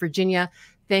from Virginia.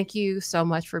 Thank you so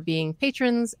much for being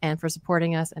patrons and for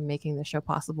supporting us and making the show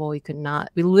possible. We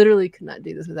literally could not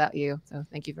do this without you. So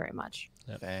thank you very much.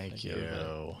 Yep. Thank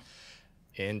you.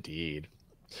 Indeed.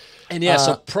 And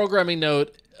so programming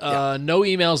note, no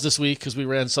emails this week because we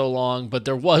ran so long, but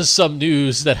there was some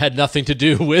news that had nothing to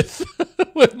do with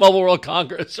Mobile World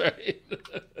Congress, right?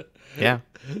 Yeah.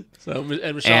 So,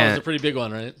 and Mishaal is a pretty big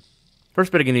one, right?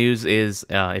 First bit of good news is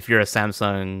if you're a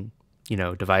Samsung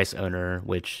device owner,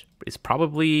 which is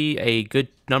probably a good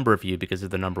number of you because of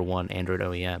the number one Android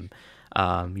OEM,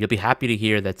 you'll be happy to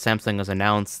hear that Samsung has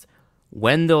announced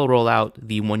when they'll roll out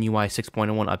the One UI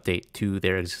 6.01 update to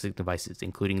their existing devices,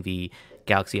 including the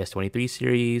Galaxy S23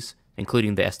 series,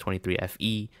 including the S23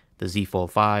 FE, the Z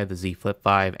Fold 5, the Z Flip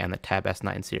 5, and the Tab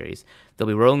S9 series. They'll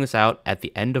be rolling this out at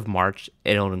the end of March,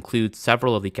 and it'll include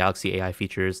several of the Galaxy AI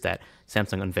features that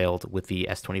Samsung unveiled with the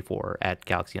S24 at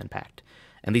Galaxy Unpacked.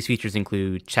 And these features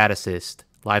include Chat Assist,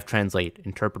 Live Translate,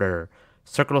 Interpreter,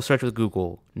 Circle Search with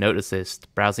Google, Note Assist,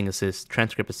 Browsing Assist,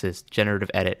 Transcript Assist,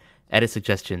 Generative Edit, Edit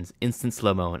Suggestions, Instant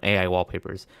Slow-Mo, and AI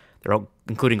Wallpapers. They're all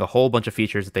including a whole bunch of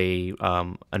features that they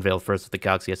unveiled first with the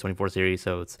Galaxy S24 series,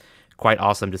 so it's quite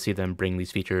awesome to see them bring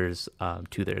these features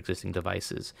to their existing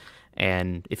devices.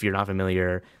 And if you're not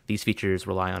familiar, these features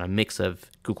rely on a mix of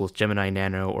Google's Gemini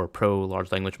Nano or Pro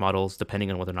large language models,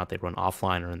 depending on whether or not they run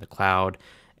offline or in the cloud.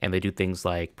 And they do things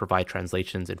like provide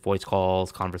translations in voice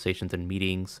calls, conversations and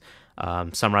meetings,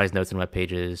 summarize notes and web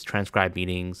pages, transcribe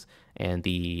meetings, and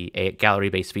the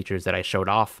gallery-based features that I showed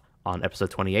off on episode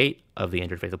 28 of the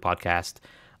Android Faithful podcast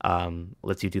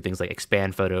lets you do things like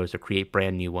expand photos or create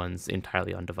brand new ones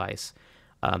entirely on device.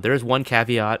 There is one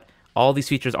caveat. All these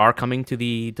features are coming to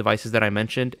the devices that I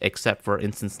mentioned, except for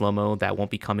instant slow-mo that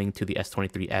won't be coming to the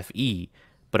S23 FE,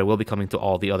 but it will be coming to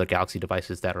all the other Galaxy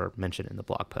devices that are mentioned in the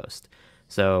blog post.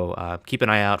 So keep an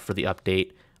eye out for the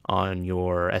update on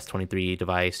your S23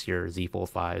 device, your Z Fold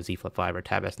 5, Z Flip 5, or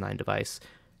Tab S9 device.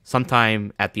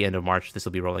 Sometime at the end of March, this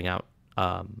will be rolling out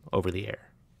over the air.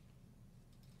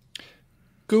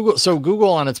 Google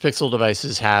on its Pixel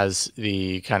devices has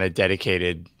the kind of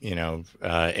dedicated,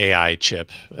 AI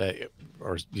chip,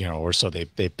 or so they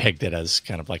pegged it as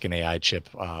kind of like an AI chip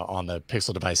on the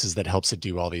Pixel devices that helps it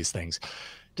do all these things.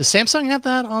 Does Samsung have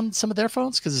that on some of their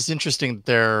phones? Because it's interesting that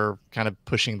they're kind of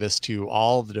pushing this to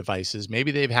all the devices.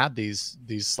 Maybe they've had these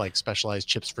like specialized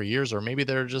chips for years, or maybe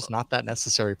they're just not that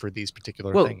necessary for these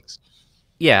particular things.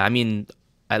 Yeah, I mean,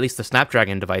 at least the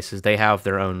Snapdragon devices, they have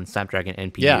their own Snapdragon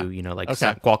NPU. Yeah.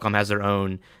 Qualcomm has their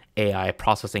own AI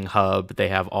processing hub. They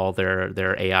have all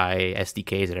their AI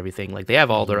SDKs and everything. Like they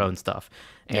have all their own stuff.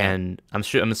 Yeah. And I'm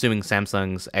assuming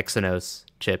Samsung's Exynos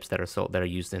chips that are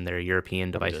used in their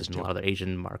European devices and a lot of their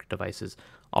Asian market devices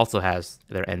also has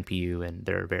their NPU and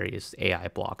their various AI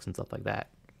blocks and stuff like that.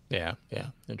 Yeah,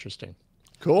 interesting.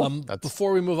 Cool.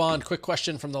 Before we move on, quick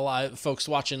question from the live folks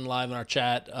watching live in our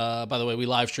chat. By the way, we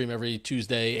live stream every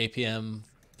Tuesday, 8 p.m.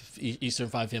 Eastern,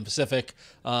 5 p.m. Pacific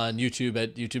on YouTube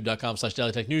at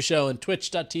youtube.com/DailyTechNewsShow and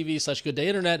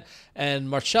twitch.tv/GoodDayInternet. And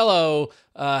Marcello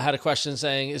had a question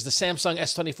saying, is the Samsung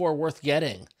S24 worth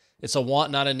getting? It's a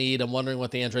want, not a need. I'm wondering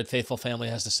what the Android faithful family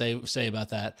has to say about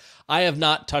that. I have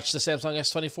not touched the Samsung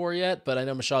S24 yet, but I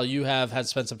know, Mishaal, you have had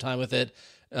spent some time with it.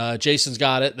 Jason's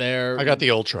got it there. I got the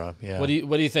Ultra. Yeah. What do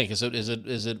you think? Is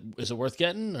it worth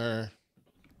getting? Or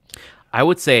I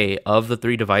would say of the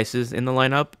three devices in the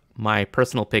lineup, my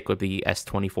personal pick would be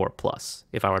S24 Plus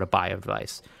if I were to buy a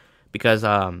device, because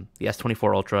the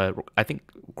S24 Ultra I think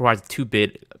requires too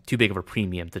big of a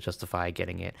premium to justify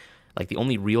getting it. Like the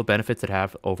only real benefits it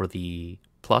have over the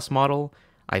Plus model,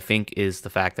 I think, is the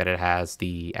fact that it has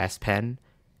the S Pen,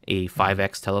 a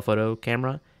 5x telephoto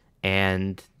camera,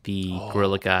 and the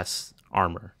Gorilla Glass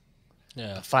armor.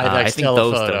 Yeah, 5x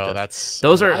telephoto.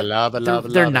 Those are I love it.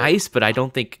 They're nice, but I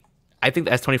think the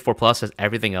S24 Plus has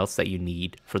everything else that you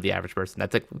need for the average person.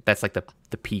 That's like the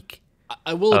peak.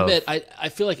 I will admit, I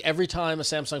feel like every time a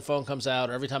Samsung phone comes out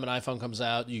or every time an iPhone comes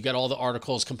out, you get all the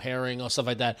articles comparing or stuff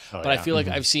like that. I feel like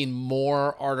I've seen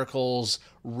more articles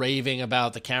raving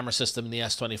about the camera system in the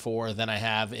S24 than I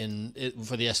have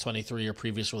for the S23 or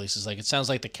previous releases. Like it sounds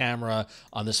like the camera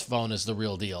on this phone is the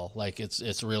real deal. Like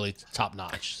it's really top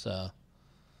notch. So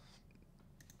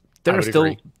there are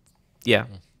still,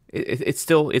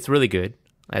 it's really good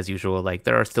as usual. Like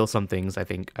there are still some things I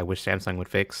think I wish Samsung would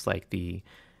fix, like the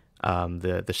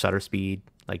shutter speed.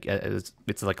 Like it's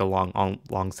like a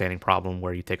long-standing problem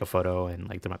where you take a photo and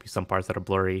like there might be some parts that are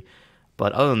blurry,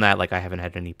 but other than that, like I haven't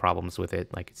had any problems with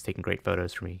it. Like it's taking great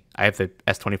photos for me. I have the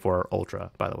S24 Ultra,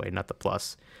 by the way, not the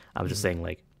Plus. I was just saying,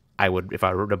 like I would, if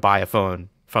I were to buy a phone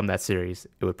from that series,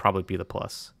 it would probably be the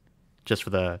Plus, just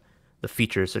for the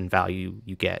features and value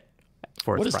you get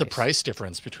for its price. What is the price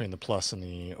difference between the Plus and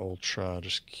the Ultra?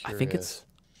 Just curious. I think it's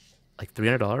like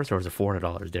 $300, or is it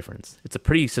 $400 difference? It's a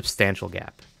pretty substantial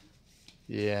gap.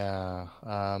 Yeah,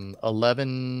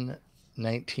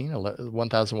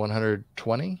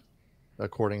 1120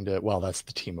 according to, well, that's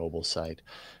the T-Mobile site.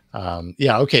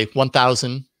 Yeah, okay,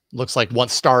 1,000 looks like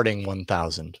starting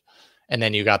 1,000, and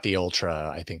then you got the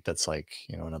Ultra. I think that's like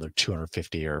another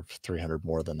 250 or 300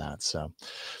 more than that. So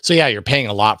yeah, you're paying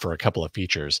a lot for a couple of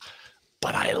features,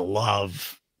 but I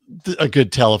love a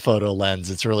good telephoto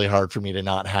lens. It's really hard for me to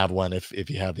not have one if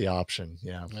you have the option.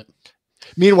 Yeah.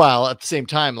 Meanwhile, at the same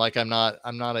time, like I'm not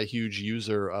a huge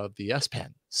user of the S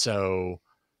Pen, so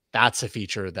that's a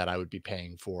feature that I would be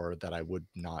paying for that I would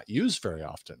not use very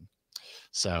often.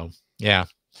 So yeah,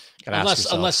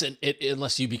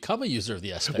 unless you become a user of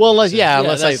the S Pen. Well,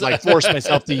 unless I like force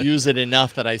myself to use it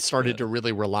enough that I started to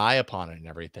really rely upon it and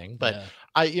everything. But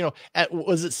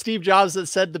was it Steve Jobs that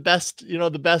said the best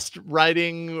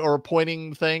writing or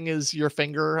pointing thing is your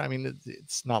finger? I mean,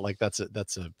 it's not like that's a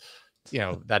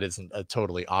that isn't a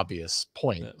totally obvious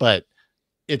point, but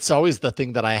it's always the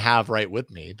thing that I have right with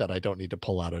me that I don't need to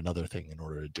pull out another thing in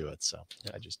order to do it. So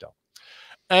I just don't.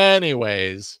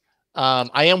 Anyways,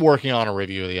 I am working on a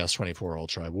review of the S24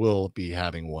 Ultra. I will be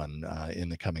having one in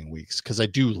the coming weeks because I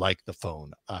do like the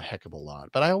phone a heck of a lot,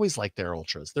 but I always like their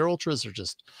Ultras. Their Ultras are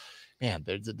just, man,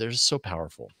 they're just so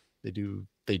powerful. They do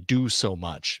so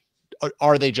much.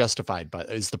 Are they justified?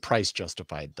 But is the price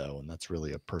justified though? And that's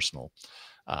really a personal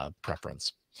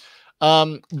preference.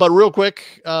 But real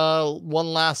quick,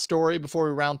 one last story before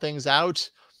we round things out.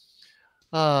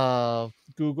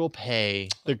 Google Pay,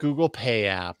 the Google Pay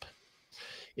app.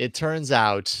 it turns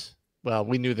out, well,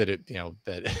 we knew that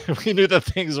we knew that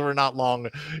things were not long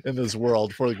in this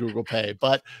world for the Google Pay,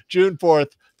 but June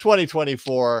 4th,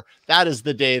 2024, that is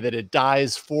the day that it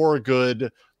dies for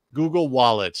good. Google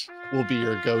Wallet will be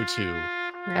your go-to.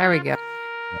 There we go.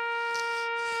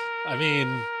 I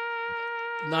mean,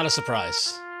 not a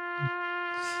surprise.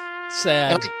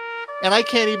 Sad. And I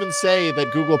can't even say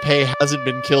that Google Pay hasn't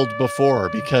been killed before,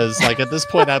 because like at this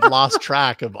point I've lost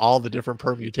track of all the different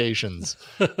permutations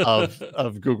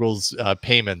of Google's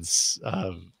payments,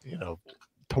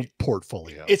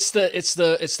 portfolio. It's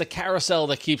the carousel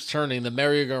that keeps turning, the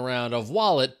merry-go-round of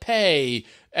wallet, pay,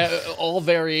 all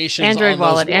variations. Android on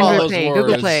wallet, those, Android those Pay, words.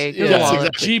 Google Play, Google Yes, Wallet.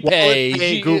 exactly. GPay, Wallet,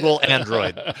 Pay, Google,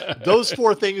 Android. Those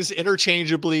four things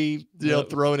interchangeably,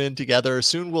 thrown in together.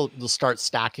 Soon we'll start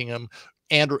stacking them.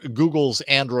 Google's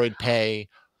Android Pay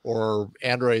or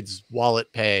Android's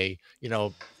Wallet Pay.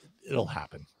 It'll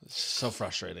happen. So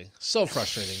frustrating,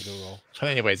 Google. But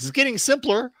anyways, it's getting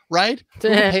simpler, right?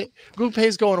 Google Pay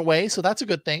is going away, so that's a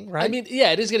good thing, right? I mean,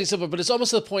 yeah, it is getting simpler, but it's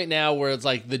almost to the point now where it's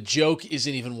like the joke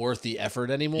isn't even worth the effort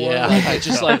anymore. Yeah.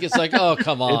 Like, it's like, oh,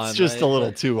 come on. It's just right? a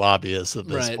little too obvious at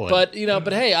this point. But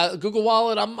hey, Google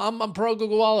Wallet, I'm pro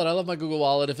Google Wallet. I love my Google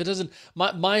Wallet. If it doesn't,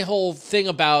 my whole thing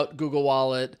about Google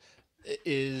Wallet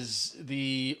is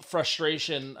the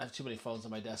frustration. I have too many phones on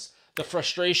my desk. The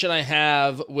frustration I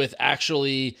have with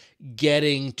actually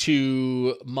getting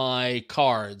to my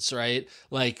cards, right?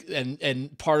 Like,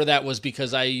 and part of that was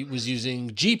because I was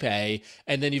using GPay,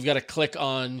 and then you've got to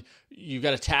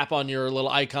tap on your little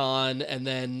icon and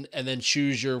then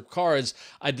choose your cards.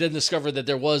 I then discovered that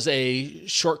there was a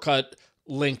shortcut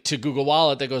link to Google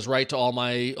Wallet that goes right to all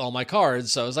my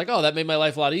cards. So I was like, oh, that made my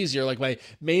life a lot easier. Like, my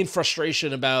main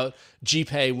frustration about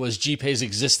GPay was GPay's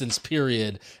existence,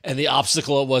 period, and the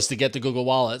obstacle it was to get to Google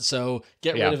Wallet. So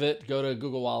get rid of it, go to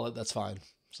Google Wallet. That's fine.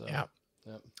 So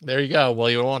there you go. Well,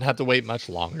 you won't have to wait much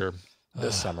longer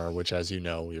this summer, which, as you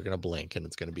know, you're going to blink and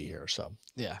it's going to be here. So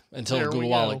yeah, until Google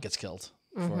Wallet gets killed.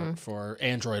 For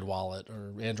Android Wallet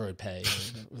or Android Pay.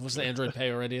 Wasn't Android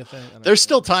Pay already a thing? There's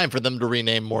still time for them to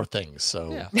rename more things.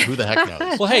 So who the heck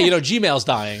knows? Well, hey, Gmail's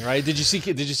dying, right? Did you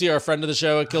see our friend of the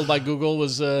show Killed by Google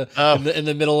was in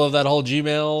the middle of that whole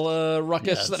Gmail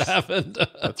ruckus that happened?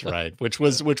 That's right. Which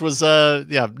was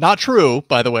not true,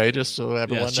 by the way, just so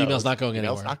everyone knows. Gmail's not going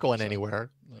anywhere. It's not going anywhere.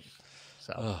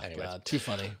 So, anyway, God, too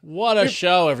funny. What a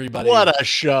show, everybody. What a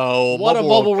show. What a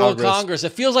Mobile World Congress.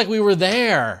 It feels like we were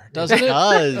there, doesn't it? It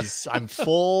does. I'm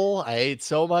full. I ate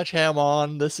so much ham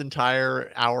on this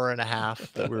entire hour and a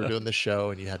half that we were doing the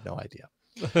show, and you had no idea.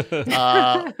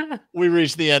 We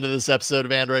reached the end of this episode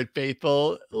of Android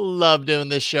Faithful. Love doing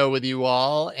this show with you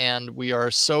all, and we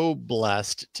are so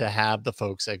blessed to have the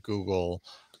folks at Google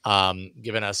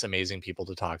giving us amazing people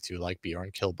to talk to, like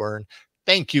Bjorn Kilburn.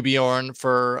 Thank you, Bjorn,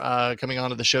 for coming on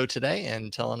to the show today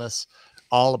and telling us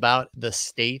all about the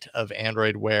state of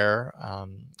Android Wear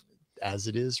as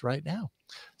it is right now.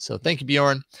 So thank you,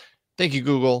 Bjorn. Thank you,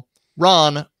 Google.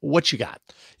 Ron, what you got?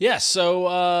 Yes,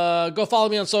 so go follow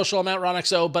me on social. I'm at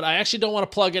RonXO, but I actually don't want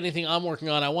to plug anything I'm working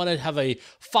on. I want to have a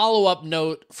follow-up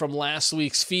note from last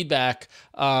week's feedback.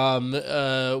 We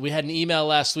had an email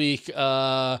last week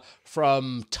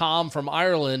from Tom from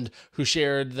Ireland, who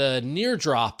shared the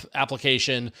NearDrop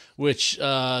application, which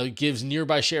gives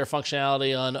nearby share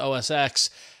functionality on OS X,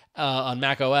 on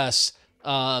Mac OS.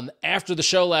 After the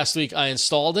show last week, I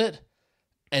installed it,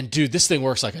 and dude, this thing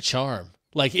works like a charm.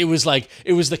 It was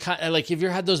the kind, like, have you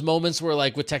ever had those moments where,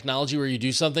 like, with technology where you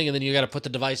do something and then you got to put the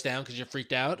device down because you're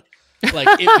freaked out? Like,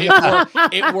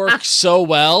 it works so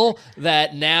well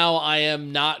that now I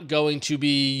am not going to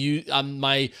be on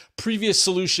my previous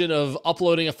solution of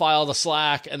uploading a file to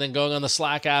Slack and then going on the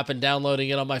Slack app and downloading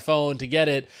it on my phone to get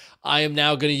it. I am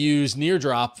now going to use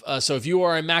NearDrop. So if you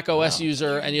are a Mac OS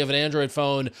user and you have an Android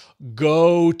phone,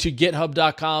 go to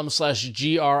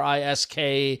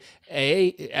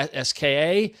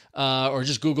github.com/GRISKA, or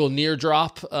just Google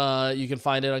NearDrop. You can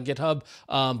find it on GitHub.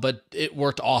 But it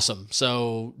worked awesome.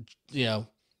 So,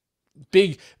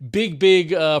 big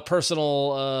personal,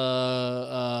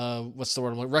 what's the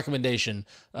word? Recommendation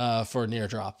for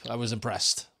NearDrop. I was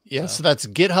impressed. Yes, so that's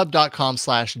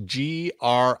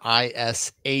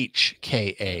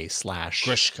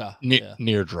github.com/GRISHKA/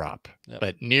 NearDrop. Yep.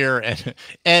 But near and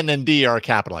N and D are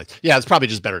capitalized. Yeah, it's probably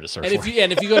just better to search. And if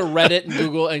you go to Reddit and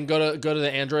Google and go to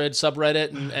the Android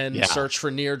subreddit and search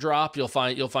for NearDrop, you'll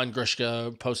find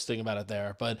Grishka posting about it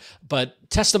there. But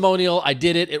testimonial, I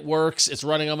did it. It works. It's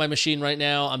running on my machine right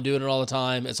now. I'm doing it all the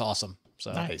time. It's awesome.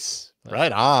 So nice.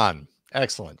 Right on.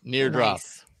 Excellent. NearDrop.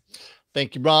 Nice.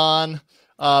 Thank you, Ron.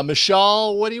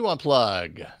 Mishaal, what do you want to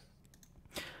plug?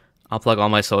 I'll plug all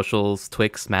my socials: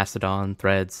 Twix, Mastodon,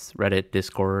 Threads, Reddit,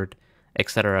 Discord,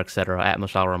 etc., etc. at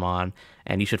Mishaal Rahman.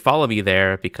 And you should follow me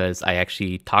there because I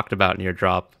actually talked about Near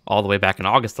Drop all the way back in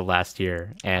August of last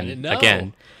year. And didn't know.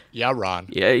 again, Yeah, Ron.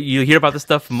 yeah, you hear about this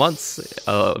stuff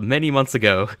many months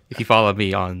ago if you follow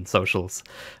me on socials.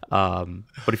 But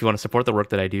if you want to support the work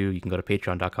that I do, you can go to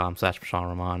patreon.com/Mishaal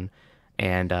Rahman.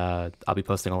 And I'll be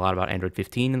posting a lot about Android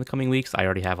 15 in the coming weeks. I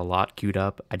already have a lot queued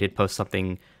up. I did post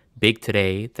something big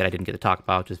today that I didn't get to talk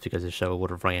about just because the show would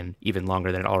have ran even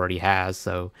longer than it already has.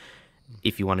 So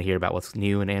if you want to hear about what's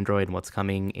new in Android and what's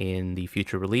coming in the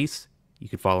future release, you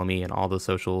can follow me on all those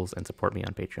socials and support me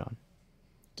on Patreon.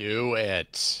 Do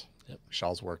it. Yep.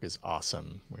 Mishaal's work is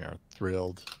awesome. We are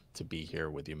thrilled to be here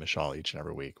with you, Mishaal, each and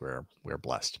every week. We're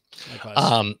blessed.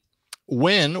 Likewise.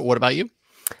 Wynn, what about you?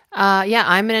 Yeah,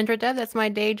 I'm an Android dev. That's my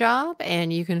day job.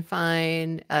 And you can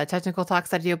find technical talks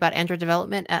that I do about Android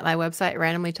development at my website,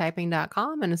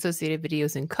 randomlytyping.com, and associated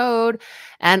videos and code.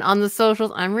 And on the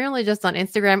socials, I'm really just on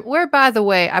Instagram, where, by the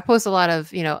way, I post a lot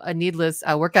of, needless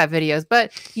workout videos,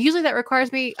 but usually that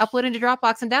requires me uploading to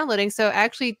Dropbox and downloading. So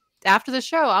actually, after the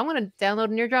show, I'm going to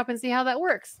download a Near Drop and see how that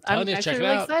works. I'm actually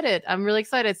really excited. I'm really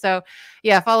excited. So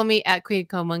yeah, follow me at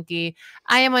QueenCoMonkey.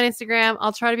 I am on Instagram.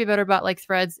 I'll try to be better about like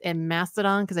Threads and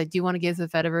Mastodon because I do want to give the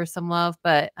Fediverse some love.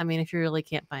 But I mean, if you really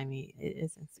can't find me, it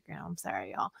is Instagram. I'm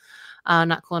sorry, y'all.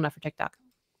 Not cool enough for TikTok.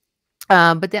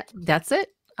 But that's it.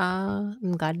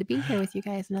 I'm glad to be here with you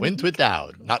guys. Huyen Tue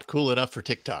Dao, not cool enough for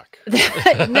TikTok. No,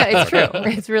 it's true.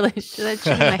 It's really that's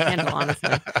my handle,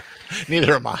 honestly.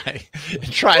 Neither am I.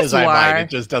 Try as I might,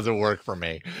 it just doesn't work for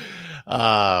me.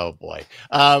 Oh boy.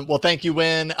 Well, thank you,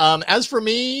 Wynn. As for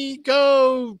me,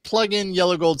 go plug in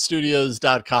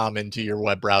yellowgoldstudios.com into your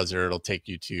web browser. It'll take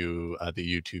you to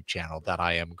the YouTube channel that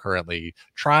I am currently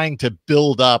trying to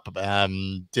build up.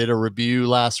 Did a review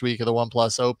last week of the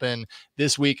OnePlus Open.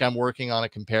 This week, I'm working on a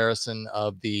comparison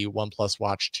of the OnePlus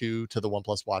Watch 2 to the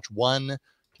OnePlus Watch 1 to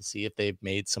see if they've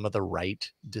made some of the right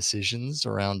decisions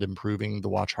around improving the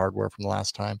watch hardware from the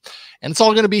last time. And it's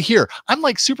all going to be here. I'm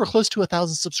like super close to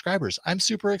 1,000 subscribers. I'm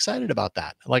super excited about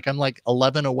that. Like I'm like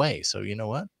 11 away. So you know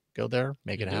what? Go there,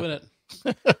 make it happen.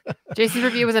 Jason's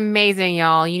review was amazing,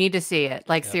 y'all. You need to see it.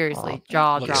 Like seriously,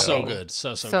 jaw dropping. So good.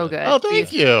 So good. Oh,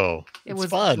 thank you. It was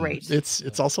fun. Great.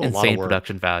 It's also insane a lot of work.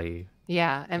 Production value.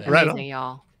 Yeah, amazing, right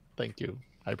y'all. Thank you.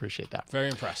 I appreciate that. Very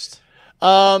impressed.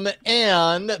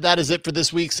 And that is it for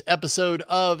this week's episode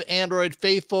of Android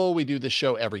Faithful. We do this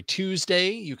show every Tuesday.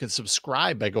 You can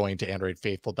subscribe by going to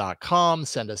androidfaithful.com,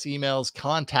 send us emails,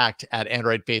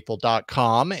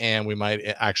 contact@androidfaithful.com, and we might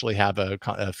actually have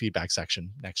a feedback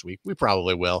section next week. We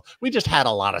probably will. We just had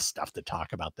a lot of stuff to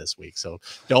talk about this week, so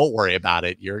don't worry about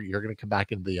it. You're going to come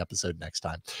back into the episode next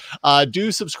time.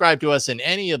 Do subscribe to us in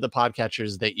any of the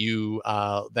podcatchers that you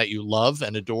love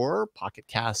and adore, Pocket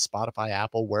Cast, Spotify,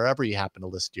 Apple, wherever you happen to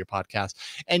listen to your podcast.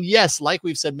 And yes, like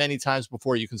we've said many times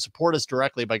before, you can support us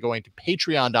directly by going to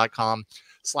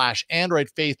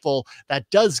patreon.com/AndroidFaithful. That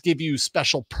does give you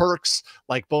special perks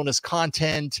like bonus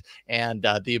content and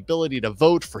the ability to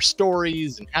vote for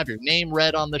stories and have your name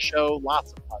read on the show.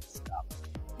 Lots of fun stuff.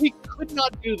 We could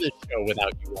not do this show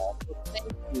without you all. So thank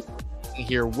you for being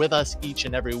here with us each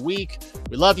and every week.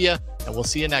 We love you, and we'll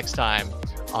see you next time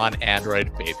on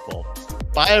Android Faithful.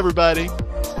 Bye, everybody.